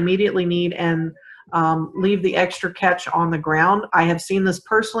that they immediately need and leave the extra catch on the ground. I have seen this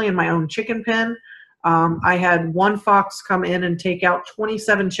personally in my own chicken pen. I had one fox come in and take out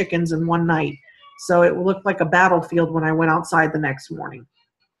 27 chickens in one night. So it looked like a battlefield when I went outside the next morning.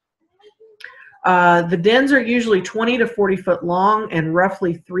 The dens are usually 20 to 40 foot long and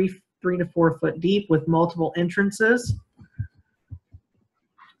roughly 3 to 4 foot deep with multiple entrances.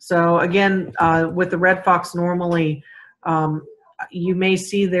 So again, with the red fox, normally you may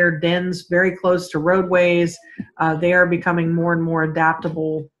see their dens very close to roadways. They are becoming more and more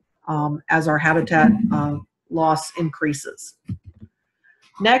adaptable as our habitat loss increases.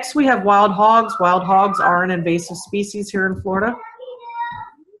 Next, we have wild hogs. Wild hogs are an invasive species here in Florida.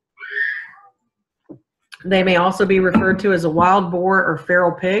 They may also be referred to as a wild boar or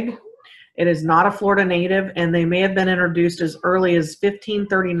feral pig. It is not a Florida native, and they may have been introduced as early as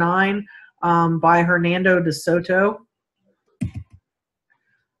 1539 by Hernando de Soto.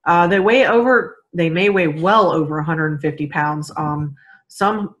 They weigh over they may weigh well over 150 pounds.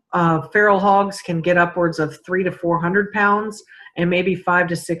 Some feral hogs can get upwards of 300 to 400 pounds and maybe 5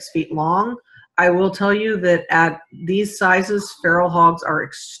 to 6 feet long. I will tell you that at these sizes, feral hogs are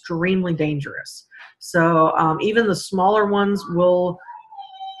extremely dangerous. So even the smaller ones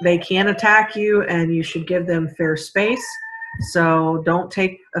they can attack you, and you should give them fair space. So don't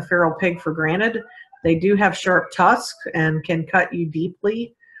take a feral pig for granted. They do have sharp tusks and can cut you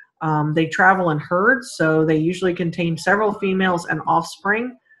deeply. They travel in herds, so they usually contain several females and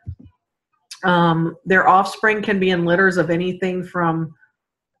offspring. Their offspring can be in litters of anything from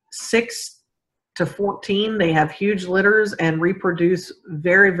 6 to 14. They have huge litters and reproduce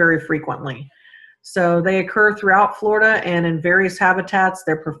very, very frequently. So they occur throughout Florida and in various habitats.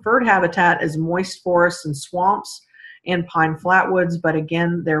 Their preferred habitat is moist forests and swamps and pine flatwoods, but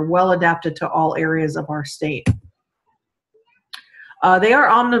again, they're well adapted to all areas of our state. They are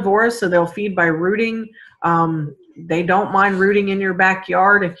omnivorous, so they'll feed by rooting. They don't mind rooting in your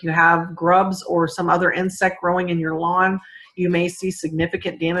backyard. If you have grubs or some other insect growing in your lawn, you may see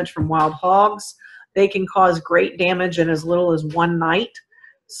significant damage from wild hogs. They can cause great damage in as little as one night.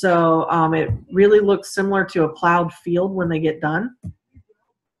 So it really looks similar to a plowed field when they get done.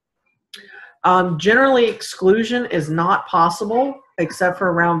 Generally, exclusion is not possible except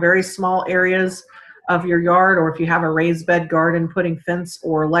for around very small areas of your yard, or if you have a raised bed garden, putting fence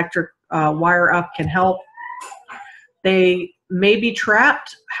or electric wire up can help. They may be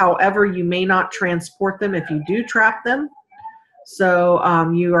trapped. However, you may not transport them if you do trap them.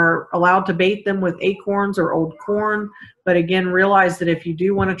 So you are allowed to bait them with acorns or old corn. But again, realize that if you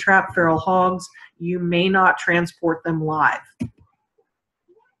do want to trap feral hogs, you may not transport them live.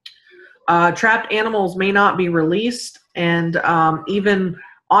 Trapped animals may not be released, and even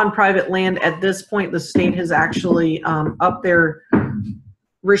on private land at this point, the state has actually upped their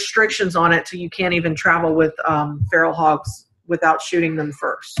restrictions on it, so you can't even travel with feral hogs without shooting them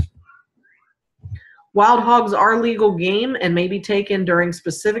first. Wild hogs are legal game and may be taken during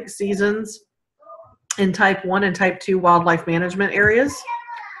specific seasons in Type 1 and Type 2 wildlife management areas.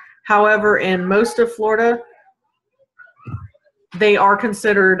 However, in most of Florida, they are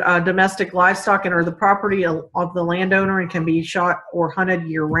considered domestic livestock and are the property of the landowner and can be shot or hunted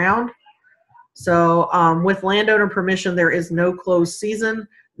year-round. So with landowner permission, there is no closed season,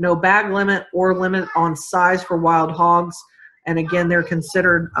 no bag limit or limit on size for wild hogs. And again, they're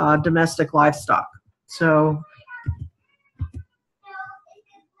considered domestic livestock. So,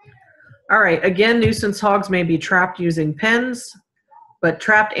 all right, again, nuisance hogs may be trapped using pens, but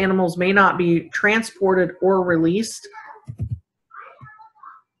trapped animals may not be transported or released.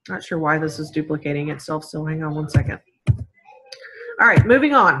 Not sure why this is duplicating itself, so hang on one second. All right,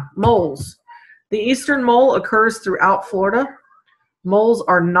 moving on. Moles. The eastern mole occurs throughout Florida. Moles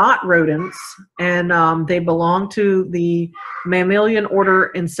are not rodents, and they belong to the mammalian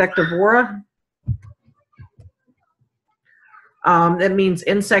order Insectivora. That means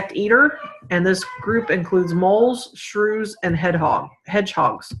insect eater, and this group includes moles, shrews, and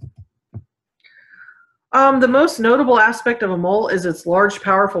hedgehogs. The most notable aspect of a mole is its large,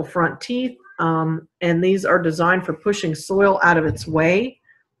 powerful front teeth, and these are designed for pushing soil out of its way.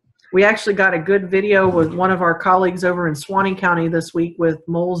 We actually got a good video with one of our colleagues over in Suwannee County this week with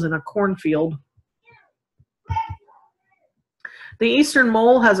moles in a cornfield. The eastern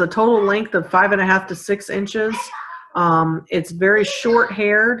mole has a total length of 5.5 to 6 inches. It's very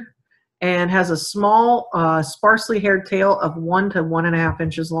short-haired and has a small, sparsely haired tail of 1 to 1.5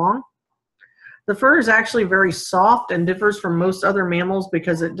 inches long. The fur is actually very soft and differs from most other mammals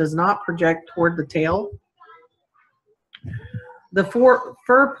because it does not project toward the tail. The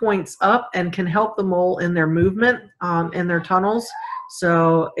fur points up and can help the mole in their movement in their tunnels,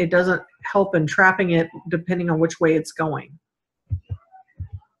 so it doesn't help in trapping it depending on which way it's going.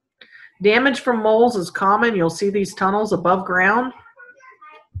 Damage from moles is common. You'll see these tunnels above ground.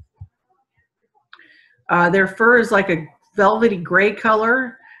 Their fur is like a velvety gray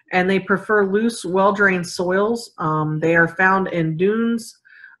color, and they prefer loose, well-drained soils. They are found in dunes,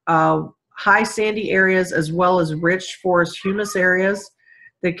 high sandy areas, as well as rich forest humus areas.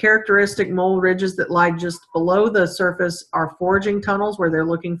 The characteristic mole ridges that lie just below the surface are foraging tunnels where they're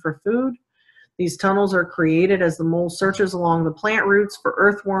looking for food. These tunnels are created as the mole searches along the plant roots for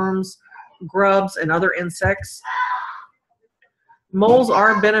earthworms, grubs, and other insects. Moles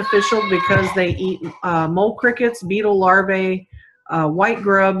are beneficial because they eat mole crickets, beetle larvae, white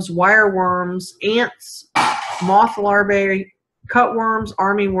grubs, wireworms, ants, moth larvae, cutworms,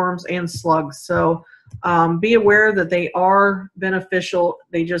 armyworms, and slugs. So be aware that they are beneficial.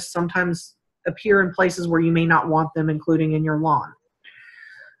 They just sometimes appear in places where you may not want them, including in your lawn.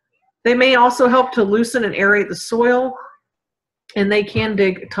 They may also help to loosen and aerate the soil, and they can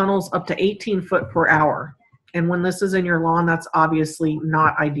dig tunnels up to 18 foot per hour. And when this is in your lawn, that's obviously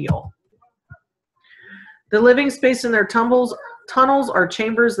not ideal. The living space in their tunnels are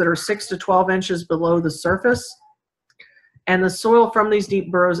chambers that are 6 to 12 inches below the surface, and the soil from these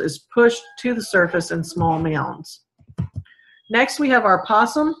deep burrows is pushed to the surface in small mounds. Next, we have our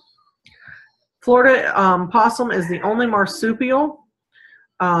possum. Florida possum is the only marsupial.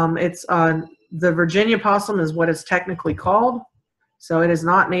 The Virginia possum is what it's technically called. So it is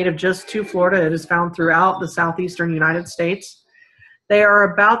not native just to Florida. It is found throughout the southeastern United States. They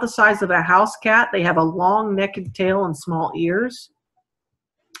are about the size of a house cat. They have a long naked tail and small ears.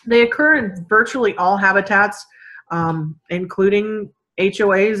 They occur in virtually all habitats, including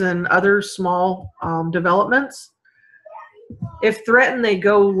HOAs and other small developments. If threatened, they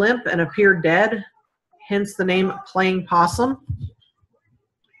go limp and appear dead, hence the name playing possum.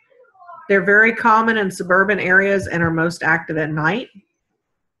 They're very common in suburban areas and are most active at night.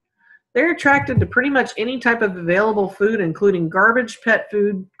 They're attracted to pretty much any type of available food, including garbage, pet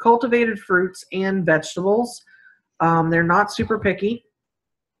food, cultivated fruits, and vegetables. They're not super picky.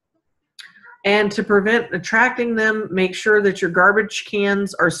 And to prevent attracting them, make sure that your garbage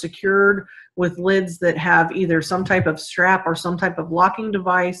cans are secured with lids that have either some type of strap or some type of locking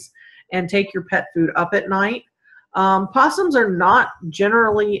device, and take your pet food up at night. Possums are not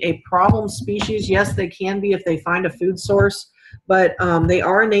generally a problem species. Yes, they can be if they find a food source, but they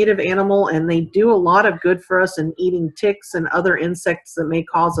are a native animal, and they do a lot of good for us in eating ticks and other insects that may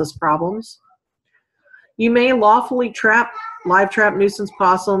cause us problems. You may lawfully live trap nuisance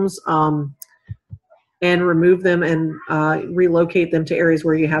possums and remove them and relocate them to areas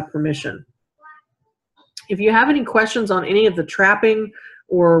where you have permission. If you have any questions on any of the trapping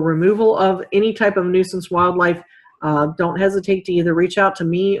or removal of any type of nuisance wildlife, don't hesitate to either reach out to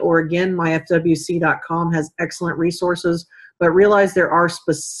me, or again, myfwc.com has excellent resources, but realize there are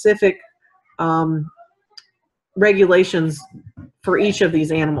specific regulations for each of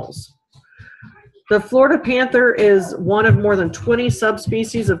these animals. The Florida panther is one of more than 20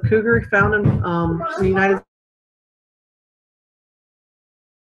 subspecies of cougar found in the United States.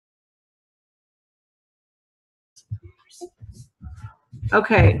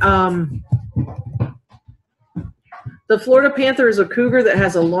 Okay, the Florida panther is a cougar that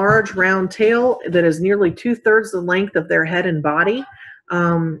has a large round tail that is nearly 2/3 the length of their head and body.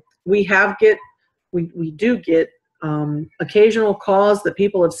 We do get occasional calls that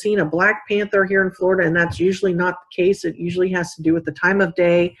people have seen a black panther here in Florida, and that's usually not the case. It usually has to do with the time of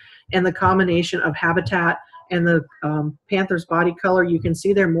day and the combination of habitat and the panther's body color. You can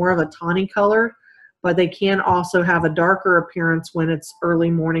see they're more of a tawny color, but they can also have a darker appearance when it's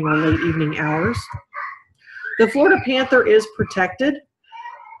early morning or late evening hours. The Florida panther is protected.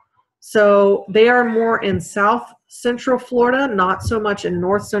 So they are more in south central Florida, not so much in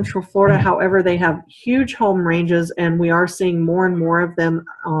north central Florida. However, they have huge home ranges, and we are seeing more and more of them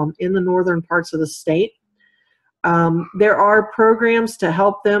in the northern parts of the state. There are programs to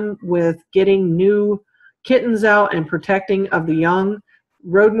help them with getting new kittens out and protecting of the young.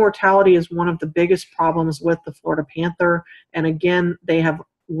 Road mortality is one of the biggest problems with the Florida panther. And again, they have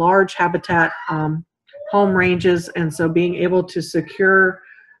large habitat home ranges, and so being able to secure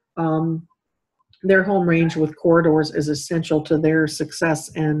their home range with corridors is essential to their success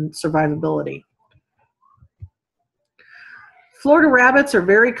and survivability. Florida rabbits are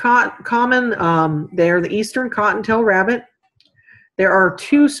very common. They're the eastern cottontail rabbit. There are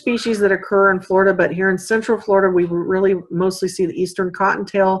 2 species that occur in Florida, but here in central Florida, we really mostly see the eastern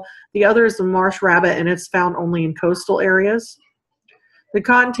cottontail. The other is the marsh rabbit, and it's found only in coastal areas. The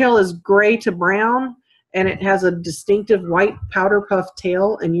cottontail is gray to brown, and it has a distinctive white powder puff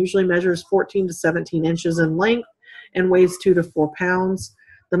tail and usually measures 14 to 17 inches in length and weighs 2 to 4 pounds.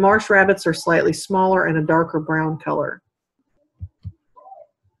 The marsh rabbits are slightly smaller and a darker brown color.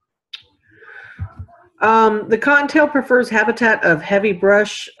 The cottontail prefers habitat of heavy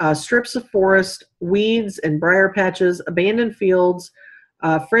brush, strips of forest, weeds and briar patches, abandoned fields,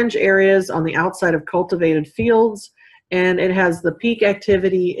 fringe areas on the outside of cultivated fields, and it has the peak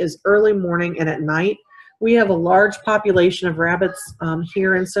activity is early morning and at night. We have a large population of rabbits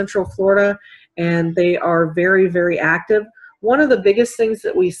here in central Florida, and they are very, very active. One of the biggest things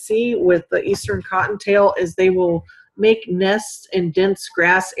that we see with the eastern cottontail is they will make nests in dense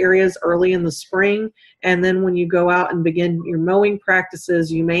grass areas early in the spring, and then when you go out and begin your mowing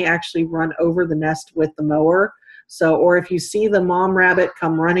practices, you may actually run over the nest with the mower. So, or if you see the mom rabbit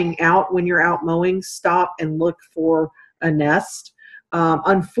come running out when you're out mowing, stop and look for a nest.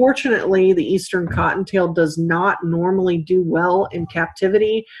 Unfortunately, the eastern cottontail does not normally do well in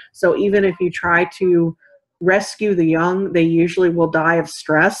captivity. So even if you try to rescue the young, they usually will die of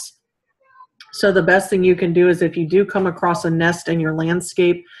stress. So the best thing you can do is if you do come across a nest in your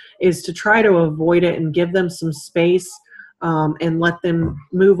landscape is to try to avoid it and give them some space and let them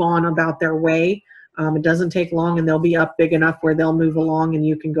move on about their way. It doesn't take long and they'll be up big enough where they'll move along and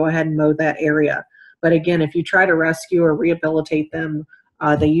you can go ahead and mow that area. But again, if you try to rescue or rehabilitate them,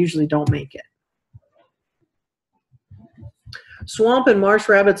 they usually don't make it. Swamp and marsh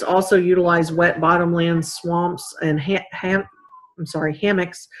rabbits also utilize wet bottomlands, swamps, and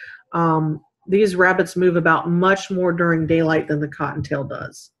hammocks. These rabbits move about much more during daylight than the cottontail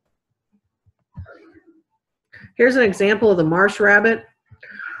does. Here's an example of the marsh rabbit.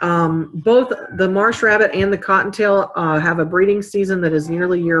 Both the marsh rabbit and the cottontail have a breeding season that is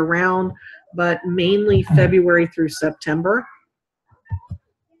nearly year-round, but mainly February through September.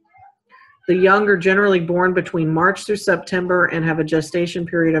 The young are generally born between March through September and have a gestation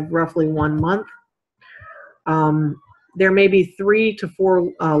period of roughly 1 month. There may be 3 to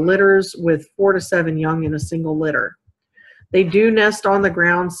 4 litters with 4 to 7 young in a single litter. They do nest on the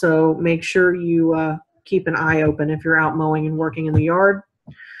ground, so make sure you keep an eye open if you're out mowing and working in the yard.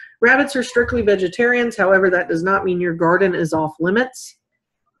 Rabbits are strictly vegetarians. However, that does not mean your garden is off limits.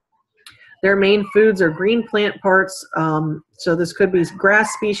 Their main foods are green plant parts. So this could be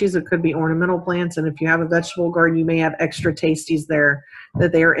grass species, it could be ornamental plants, and if you have a vegetable garden, you may have extra tasties there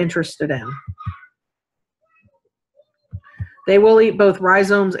that they are interested in. They will eat both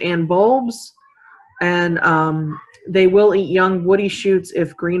rhizomes and bulbs, and they will eat young woody shoots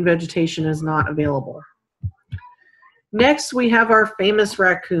if green vegetation is not available. Next, we have our famous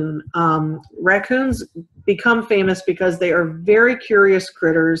raccoon. Raccoons become famous because they are very curious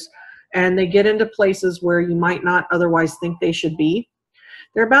critters and they get into places where you might not otherwise think they should be.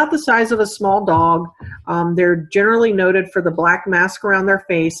 They're about the size of a small dog. They're generally noted for the black mask around their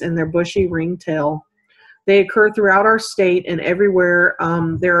face and their bushy ringed tail. They occur throughout our state and everywhere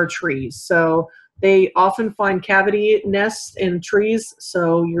there are trees. So they often find cavity nests in trees.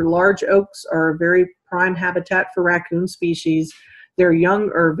 So your large oaks are a very prime habitat for raccoon species. Their young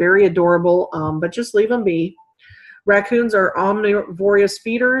are very adorable, but just leave them be. Raccoons are omnivorous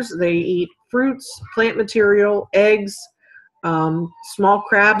feeders. They eat fruits, plant material, eggs, small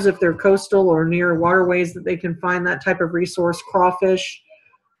crabs if they're coastal or near waterways that they can find that type of resource, crawfish,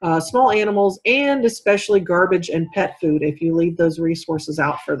 small animals, and especially garbage and pet food if you leave those resources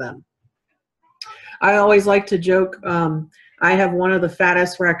out for them. I always like to joke, I have one of the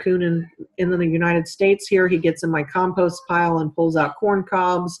fattest raccoon in the United States here. He gets in my compost pile and pulls out corn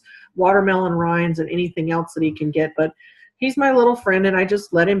cobs, watermelon rinds, and anything else that he can get. But he's my little friend, and I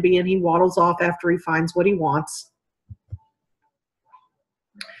just let him be, and he waddles off after he finds what he wants.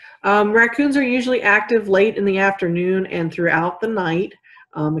 Raccoons are usually active late in the afternoon and throughout the night.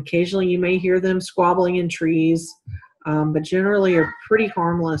 Occasionally you may hear them squabbling in trees, but generally are pretty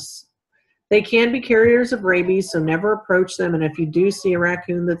harmless. They can be carriers of rabies, so never approach them. And if you do see a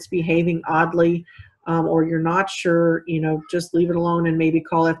raccoon that's behaving oddly or you're not sure, you know, just leave it alone and maybe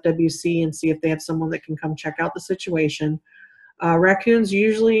call FWC and see if they have someone that can come check out the situation. Raccoons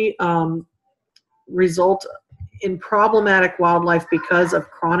usually result in problematic wildlife because of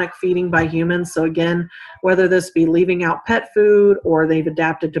chronic feeding by humans. So again, whether this be leaving out pet food or they've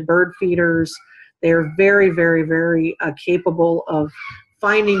adapted to bird feeders, they're very, very, very capable of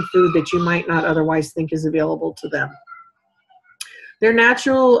finding food that you might not otherwise think is available to them. Their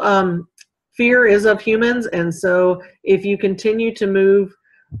natural fear is of humans, and so if you continue to move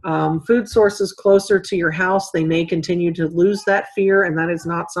food sources closer to your house, they may continue to lose that fear, and that is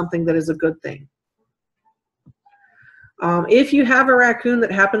not something that is a good thing. If you have a raccoon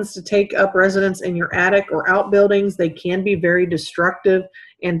that happens to take up residence in your attic or outbuildings, they can be very destructive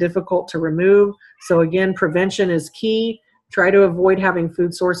and difficult to remove. So again, prevention is key. Try to avoid having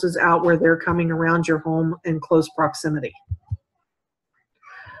food sources out where they're coming around your home in close proximity.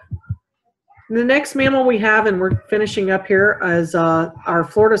 The next mammal we have, and we're finishing up here, is our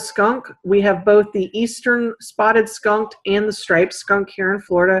Florida skunk. We have both the eastern spotted skunk and the striped skunk here in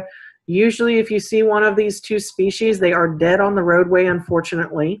Florida. Usually if you see one of these two species, they are dead on the roadway,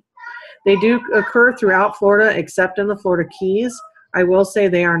 unfortunately. They do occur throughout Florida except in the Florida Keys. I will say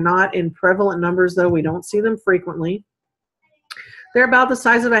they are not in prevalent numbers, though. We don't see them frequently. They're about the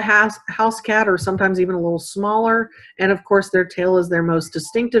size of a house cat or sometimes even a little smaller. And of course, their tail is their most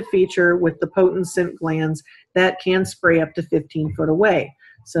distinctive feature with the potent scent glands that can spray up to 15 foot away.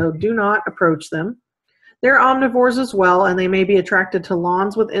 So do not approach them. They're omnivores as well, and they may be attracted to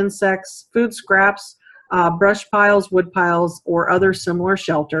lawns with insects, food scraps, brush piles, wood piles, or other similar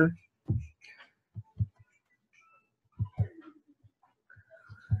shelter.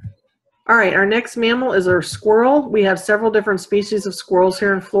 All right, our next mammal is our squirrel. We have several different species of squirrels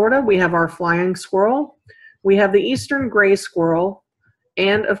here in Florida. We have our flying squirrel, we have the eastern gray squirrel,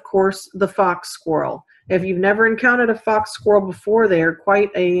 and of course the fox squirrel. If you've never encountered a fox squirrel before, they are quite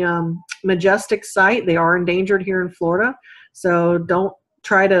a majestic sight. They are endangered here in Florida, so don't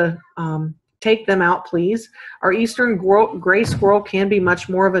try to take them out, please. Our eastern gray squirrel can be much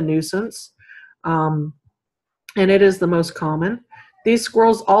more of a nuisance, and it is the most common. These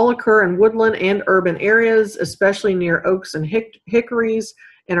squirrels all occur in woodland and urban areas, especially near oaks and hickories,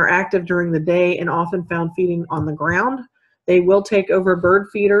 and are active during the day and often found feeding on the ground. They will take over bird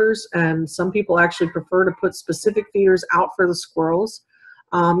feeders, and some people actually prefer to put specific feeders out for the squirrels.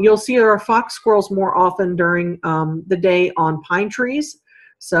 You'll see our fox squirrels more often during the day on pine trees,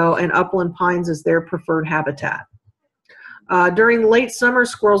 and upland pines is their preferred habitat. During late summer,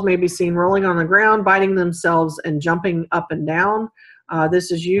 squirrels may be seen rolling on the ground, biting themselves, and jumping up and down.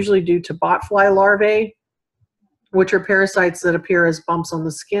 This is usually due to botfly larvae, which are parasites that appear as bumps on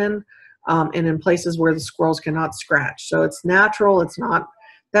the skin and in places where the squirrels cannot scratch. So it's natural, it's not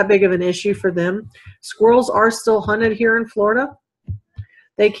that big of an issue for them. Squirrels are still hunted here in Florida.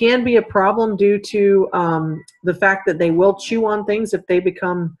 They can be a problem due to the fact that they will chew on things if they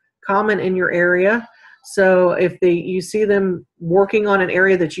become common in your area. So if you see them working on an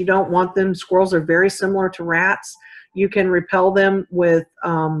area that you don't want them, squirrels are very similar to rats. You can repel them with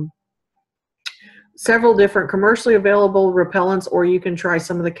several different commercially available repellents, or you can try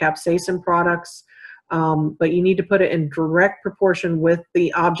some of the capsaicin products, but you need to put it in direct proportion with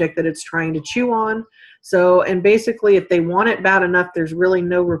the object that it's trying to chew on. So, and basically if they want it bad enough, there's really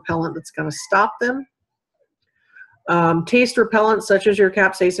no repellent that's going to stop them. Taste repellents such as your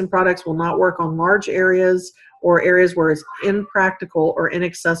capsaicin products will not work on large areas or areas where it's impractical or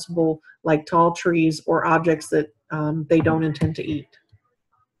inaccessible, like tall trees or objects that they don't intend to eat.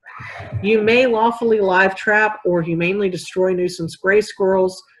 You may lawfully live trap or humanely destroy nuisance gray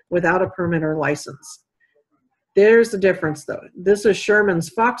squirrels without a permit or license. There's the difference though. This is Sherman's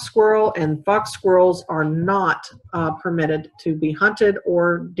fox squirrel, and fox squirrels are not permitted to be hunted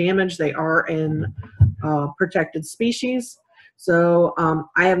or damaged. They are in protected species. So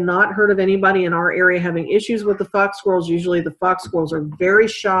I have not heard of anybody in our area having issues with the fox squirrels. Usually the fox squirrels are very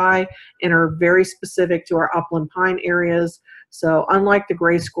shy and are very specific to our upland pine areas. So unlike the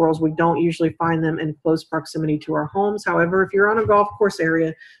gray squirrels, we don't usually find them in close proximity to our homes. However, if you're on a golf course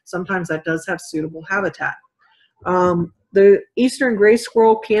area, sometimes that does have suitable habitat. The eastern gray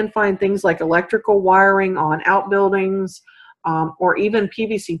squirrel can find things like electrical wiring on outbuildings or even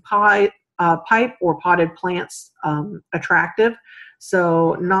PVC pipe or potted plants attractive.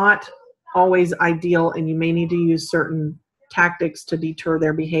 So not always ideal, and you may need to use certain tactics to deter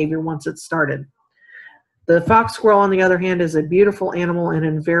their behavior once it's started. The fox squirrel, on the other hand, is a beautiful animal and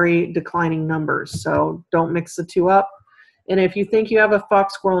in very declining numbers. So don't mix the two up. And if you think you have a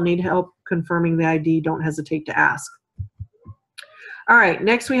fox squirrel and need help confirming the ID, don't hesitate to ask. All right,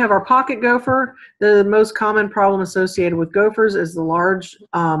 next we have our pocket gopher. The most common problem associated with gophers is the large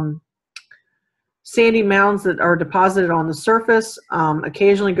sandy mounds that are deposited on the surface.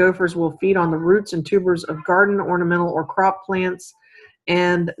 Occasionally gophers will feed on the roots and tubers of garden, ornamental, or crop plants,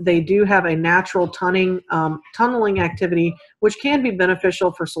 and they do have a natural tunneling activity, which can be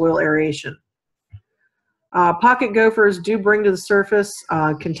beneficial for soil aeration. Pocket gophers do bring to the surface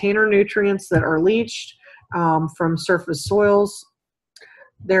container nutrients that are leached from surface soils.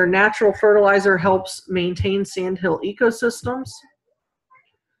 Their natural fertilizer helps maintain sandhill ecosystems.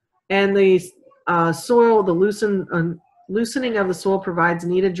 And the soil, the loosening of the soil provides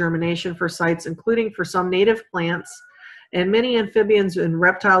needed germination for sites, including for some native plants. And many amphibians and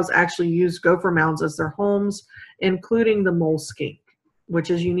reptiles actually use gopher mounds as their homes, including the mole skink,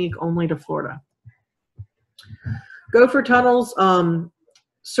 which is unique only to Florida. Gopher tunnels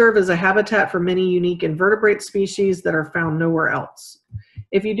serve as a habitat for many unique invertebrate species that are found nowhere else.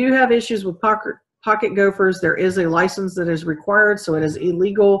 If you do have issues with pocket gophers, there is a license that is required, so it is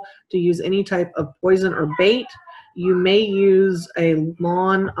illegal to use any type of poison or bait. You may use a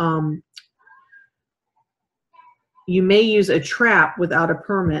you may use a trap without a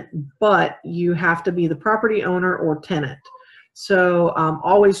permit, but you have to be the property owner or tenant. So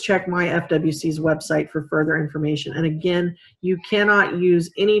always check my FWC's website for further information. And again, you cannot use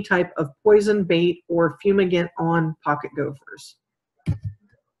any type of poison bait or fumigant on pocket gophers.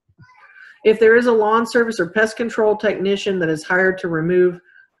 If there is a lawn service or pest control technician that is hired to remove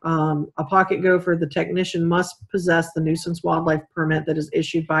A pocket gopher, the technician must possess the nuisance wildlife permit that is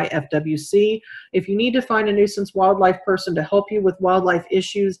issued by FWC. If you need to find a nuisance wildlife person to help you with wildlife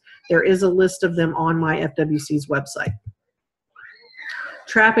issues, there is a list of them on my FWC's website.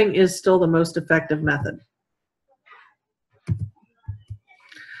 Trapping is still the most effective method.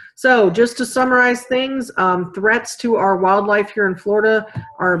 So just to summarize things, threats to our wildlife here in Florida,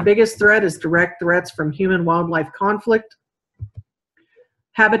 our biggest threat is direct threats from human-wildlife conflict,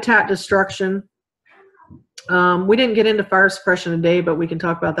 habitat destruction. We didn't get into fire suppression today, but we can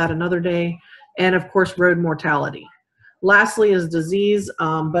talk about that another day, and of course road mortality. Lastly is disease,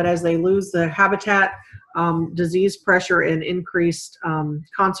 but as they lose the habitat, disease pressure and increased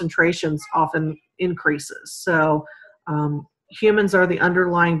concentrations often increases. So humans are the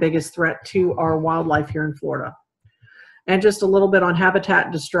underlying biggest threat to our wildlife here in Florida. And just a little bit on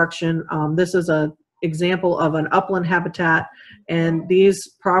habitat destruction. This is an example of an upland habitat, and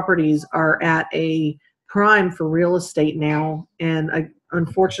these properties are at a prime for real estate now, and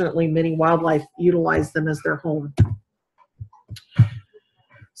unfortunately many wildlife utilize them as their home.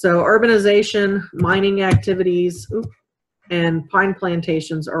 So urbanization, mining activities, and pine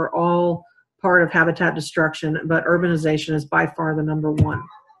plantations are all part of habitat destruction, but urbanization is by far the number one.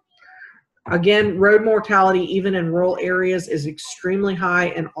 Again, road mortality, even in rural areas, is extremely high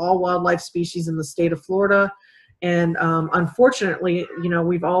in all wildlife species in the state of Florida. And unfortunately, you know,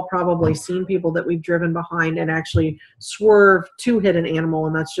 we've all probably seen people that we've driven behind and actually swerve to hit an animal,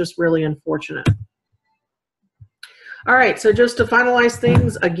 and that's just really unfortunate. All right, so just to finalize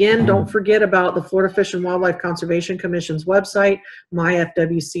things, again, don't forget about the Florida Fish and Wildlife Conservation Commission's website,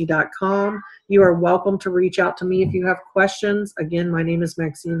 myfwc.com. You are welcome to reach out to me if you have questions. Again, my name is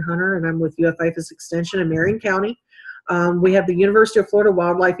Maxine Hunter, and I'm with IFAS Extension in Marion County. We have the University of Florida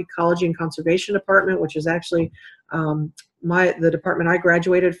Wildlife Ecology and Conservation Department, which is actually the department I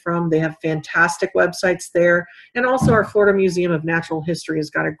graduated from. They have fantastic websites there. And also our Florida Museum of Natural History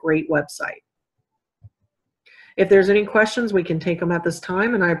has got a great website. If there's any questions, we can take them at this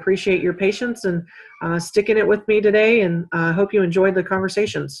time, and I appreciate your patience and sticking it with me today, and I hope you enjoyed the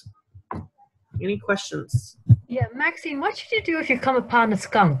conversations. Any questions? Yeah, Maxine, what should you do if you come upon a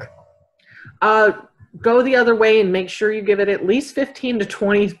skunk? Go the other way and make sure you give it at least 15 to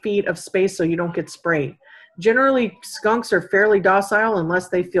 20 feet of space so you don't get sprayed. Generally, skunks are fairly docile unless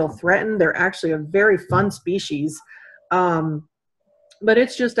they feel threatened. They're actually a very fun species. But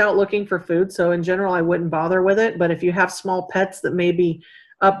it's just out looking for food, so in general I wouldn't bother with it. But if you have small pets that may be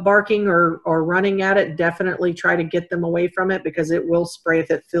up barking or running at it, definitely try to get them away from it, because it will spray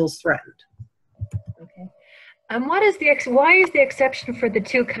if it feels threatened. Okay. And why is the exception for the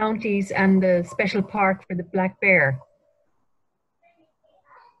 2 counties and the special park for the black bear?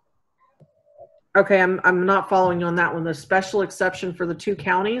 Okay, I'm not following you on that one. The special exception for the 2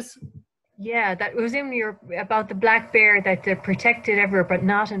 counties? Yeah, that was in your about the black bear, that they're protected everywhere, but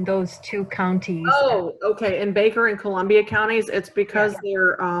not in those 2 counties. Oh, okay. In Baker and Columbia counties, it's because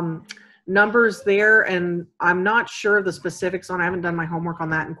their numbers there, and I'm not sure of the specifics on. I haven't done my homework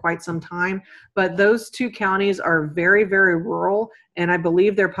on that in quite some time. But those 2 counties are very, very rural, and I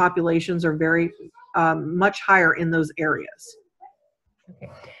believe their populations are very much higher in those areas.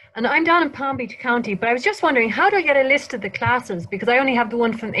 Okay. And I'm down in Palm Beach County, but I was just wondering, how do I get a list of the classes? Because I only have the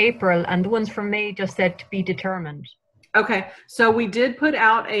one from April, and the ones from May just said to be determined. Okay, so we did put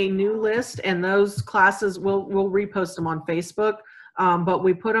out a new list, and those classes, we'll repost them on Facebook, but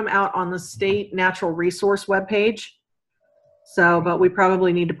we put them out on the state natural resource webpage. So, but we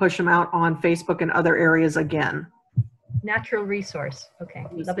probably need to push them out on Facebook and other areas again. Natural resource. Okay,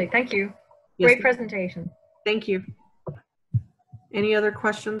 lovely. Thank you. Yes. Great presentation. Thank you. Any other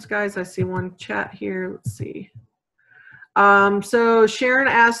questions, guys? I see one chat here. Let's see. So Sharon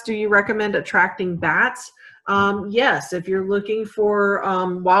asked, do you recommend attracting bats? Yes, if you're looking for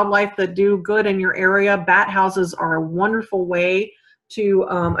wildlife that do good in your area, bat houses are a wonderful way to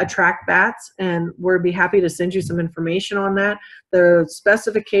attract bats, and we'll be happy to send you some information on that. The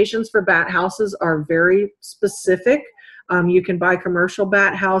specifications for bat houses are very specific. You can buy commercial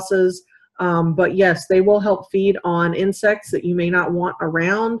bat houses. But yes, they will help feed on insects that you may not want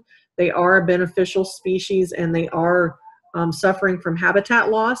around. They are a beneficial species, and they are suffering from habitat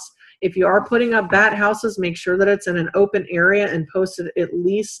loss. If you are putting up bat houses, make sure that it's in an open area and posted at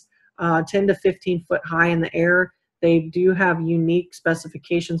least 10 to 15 foot high in the air. They do have unique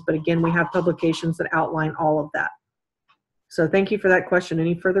specifications, but again, we have publications that outline all of that. So thank you for that question.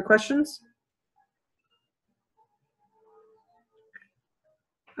 Any further questions?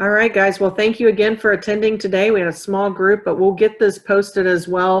 All right, guys. Well, thank you again for attending today. We had a small group, but we'll get this posted as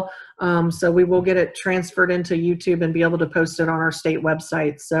well So we will get it transferred into YouTube and be able to post it on our state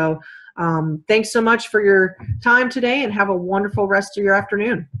website. So thanks so much for your time today, and have a wonderful rest of your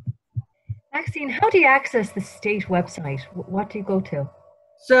afternoon. Maxine, how do you access the state website? What do you go to?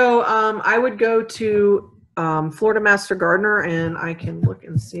 So I would go to Florida Master Gardener, and I can look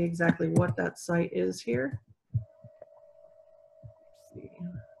and see exactly what that site is here. Let's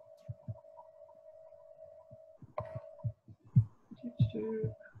see.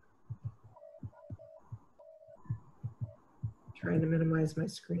 Trying to minimize my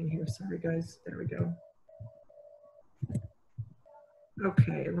screen here. Sorry, guys. There we go.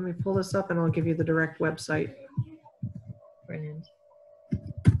 Okay, let me pull this up and I'll give you the direct website. Brilliant.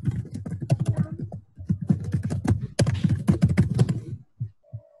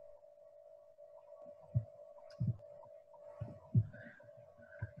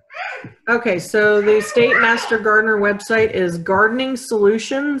 Okay, so the State Master Gardener website is gardening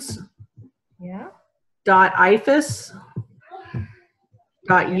solutions. Yeah.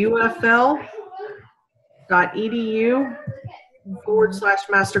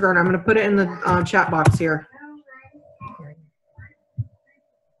 .ifas.ufl.edu/Master Gardener. I'm going to put it in the chat box here.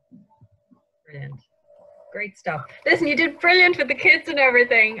 Brilliant. Great stuff. Listen, you did brilliant with the kids and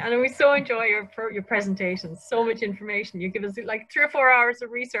everything, and we so enjoy your presentations. So much information. You give us like 3 or 4 hours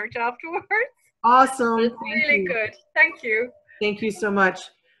of research afterwards. Awesome. It's really good. Thank you. Thank you so much.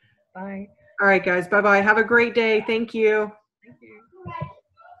 Bye. All right, guys. Bye-bye. Have a great day. Thank you. Thank you.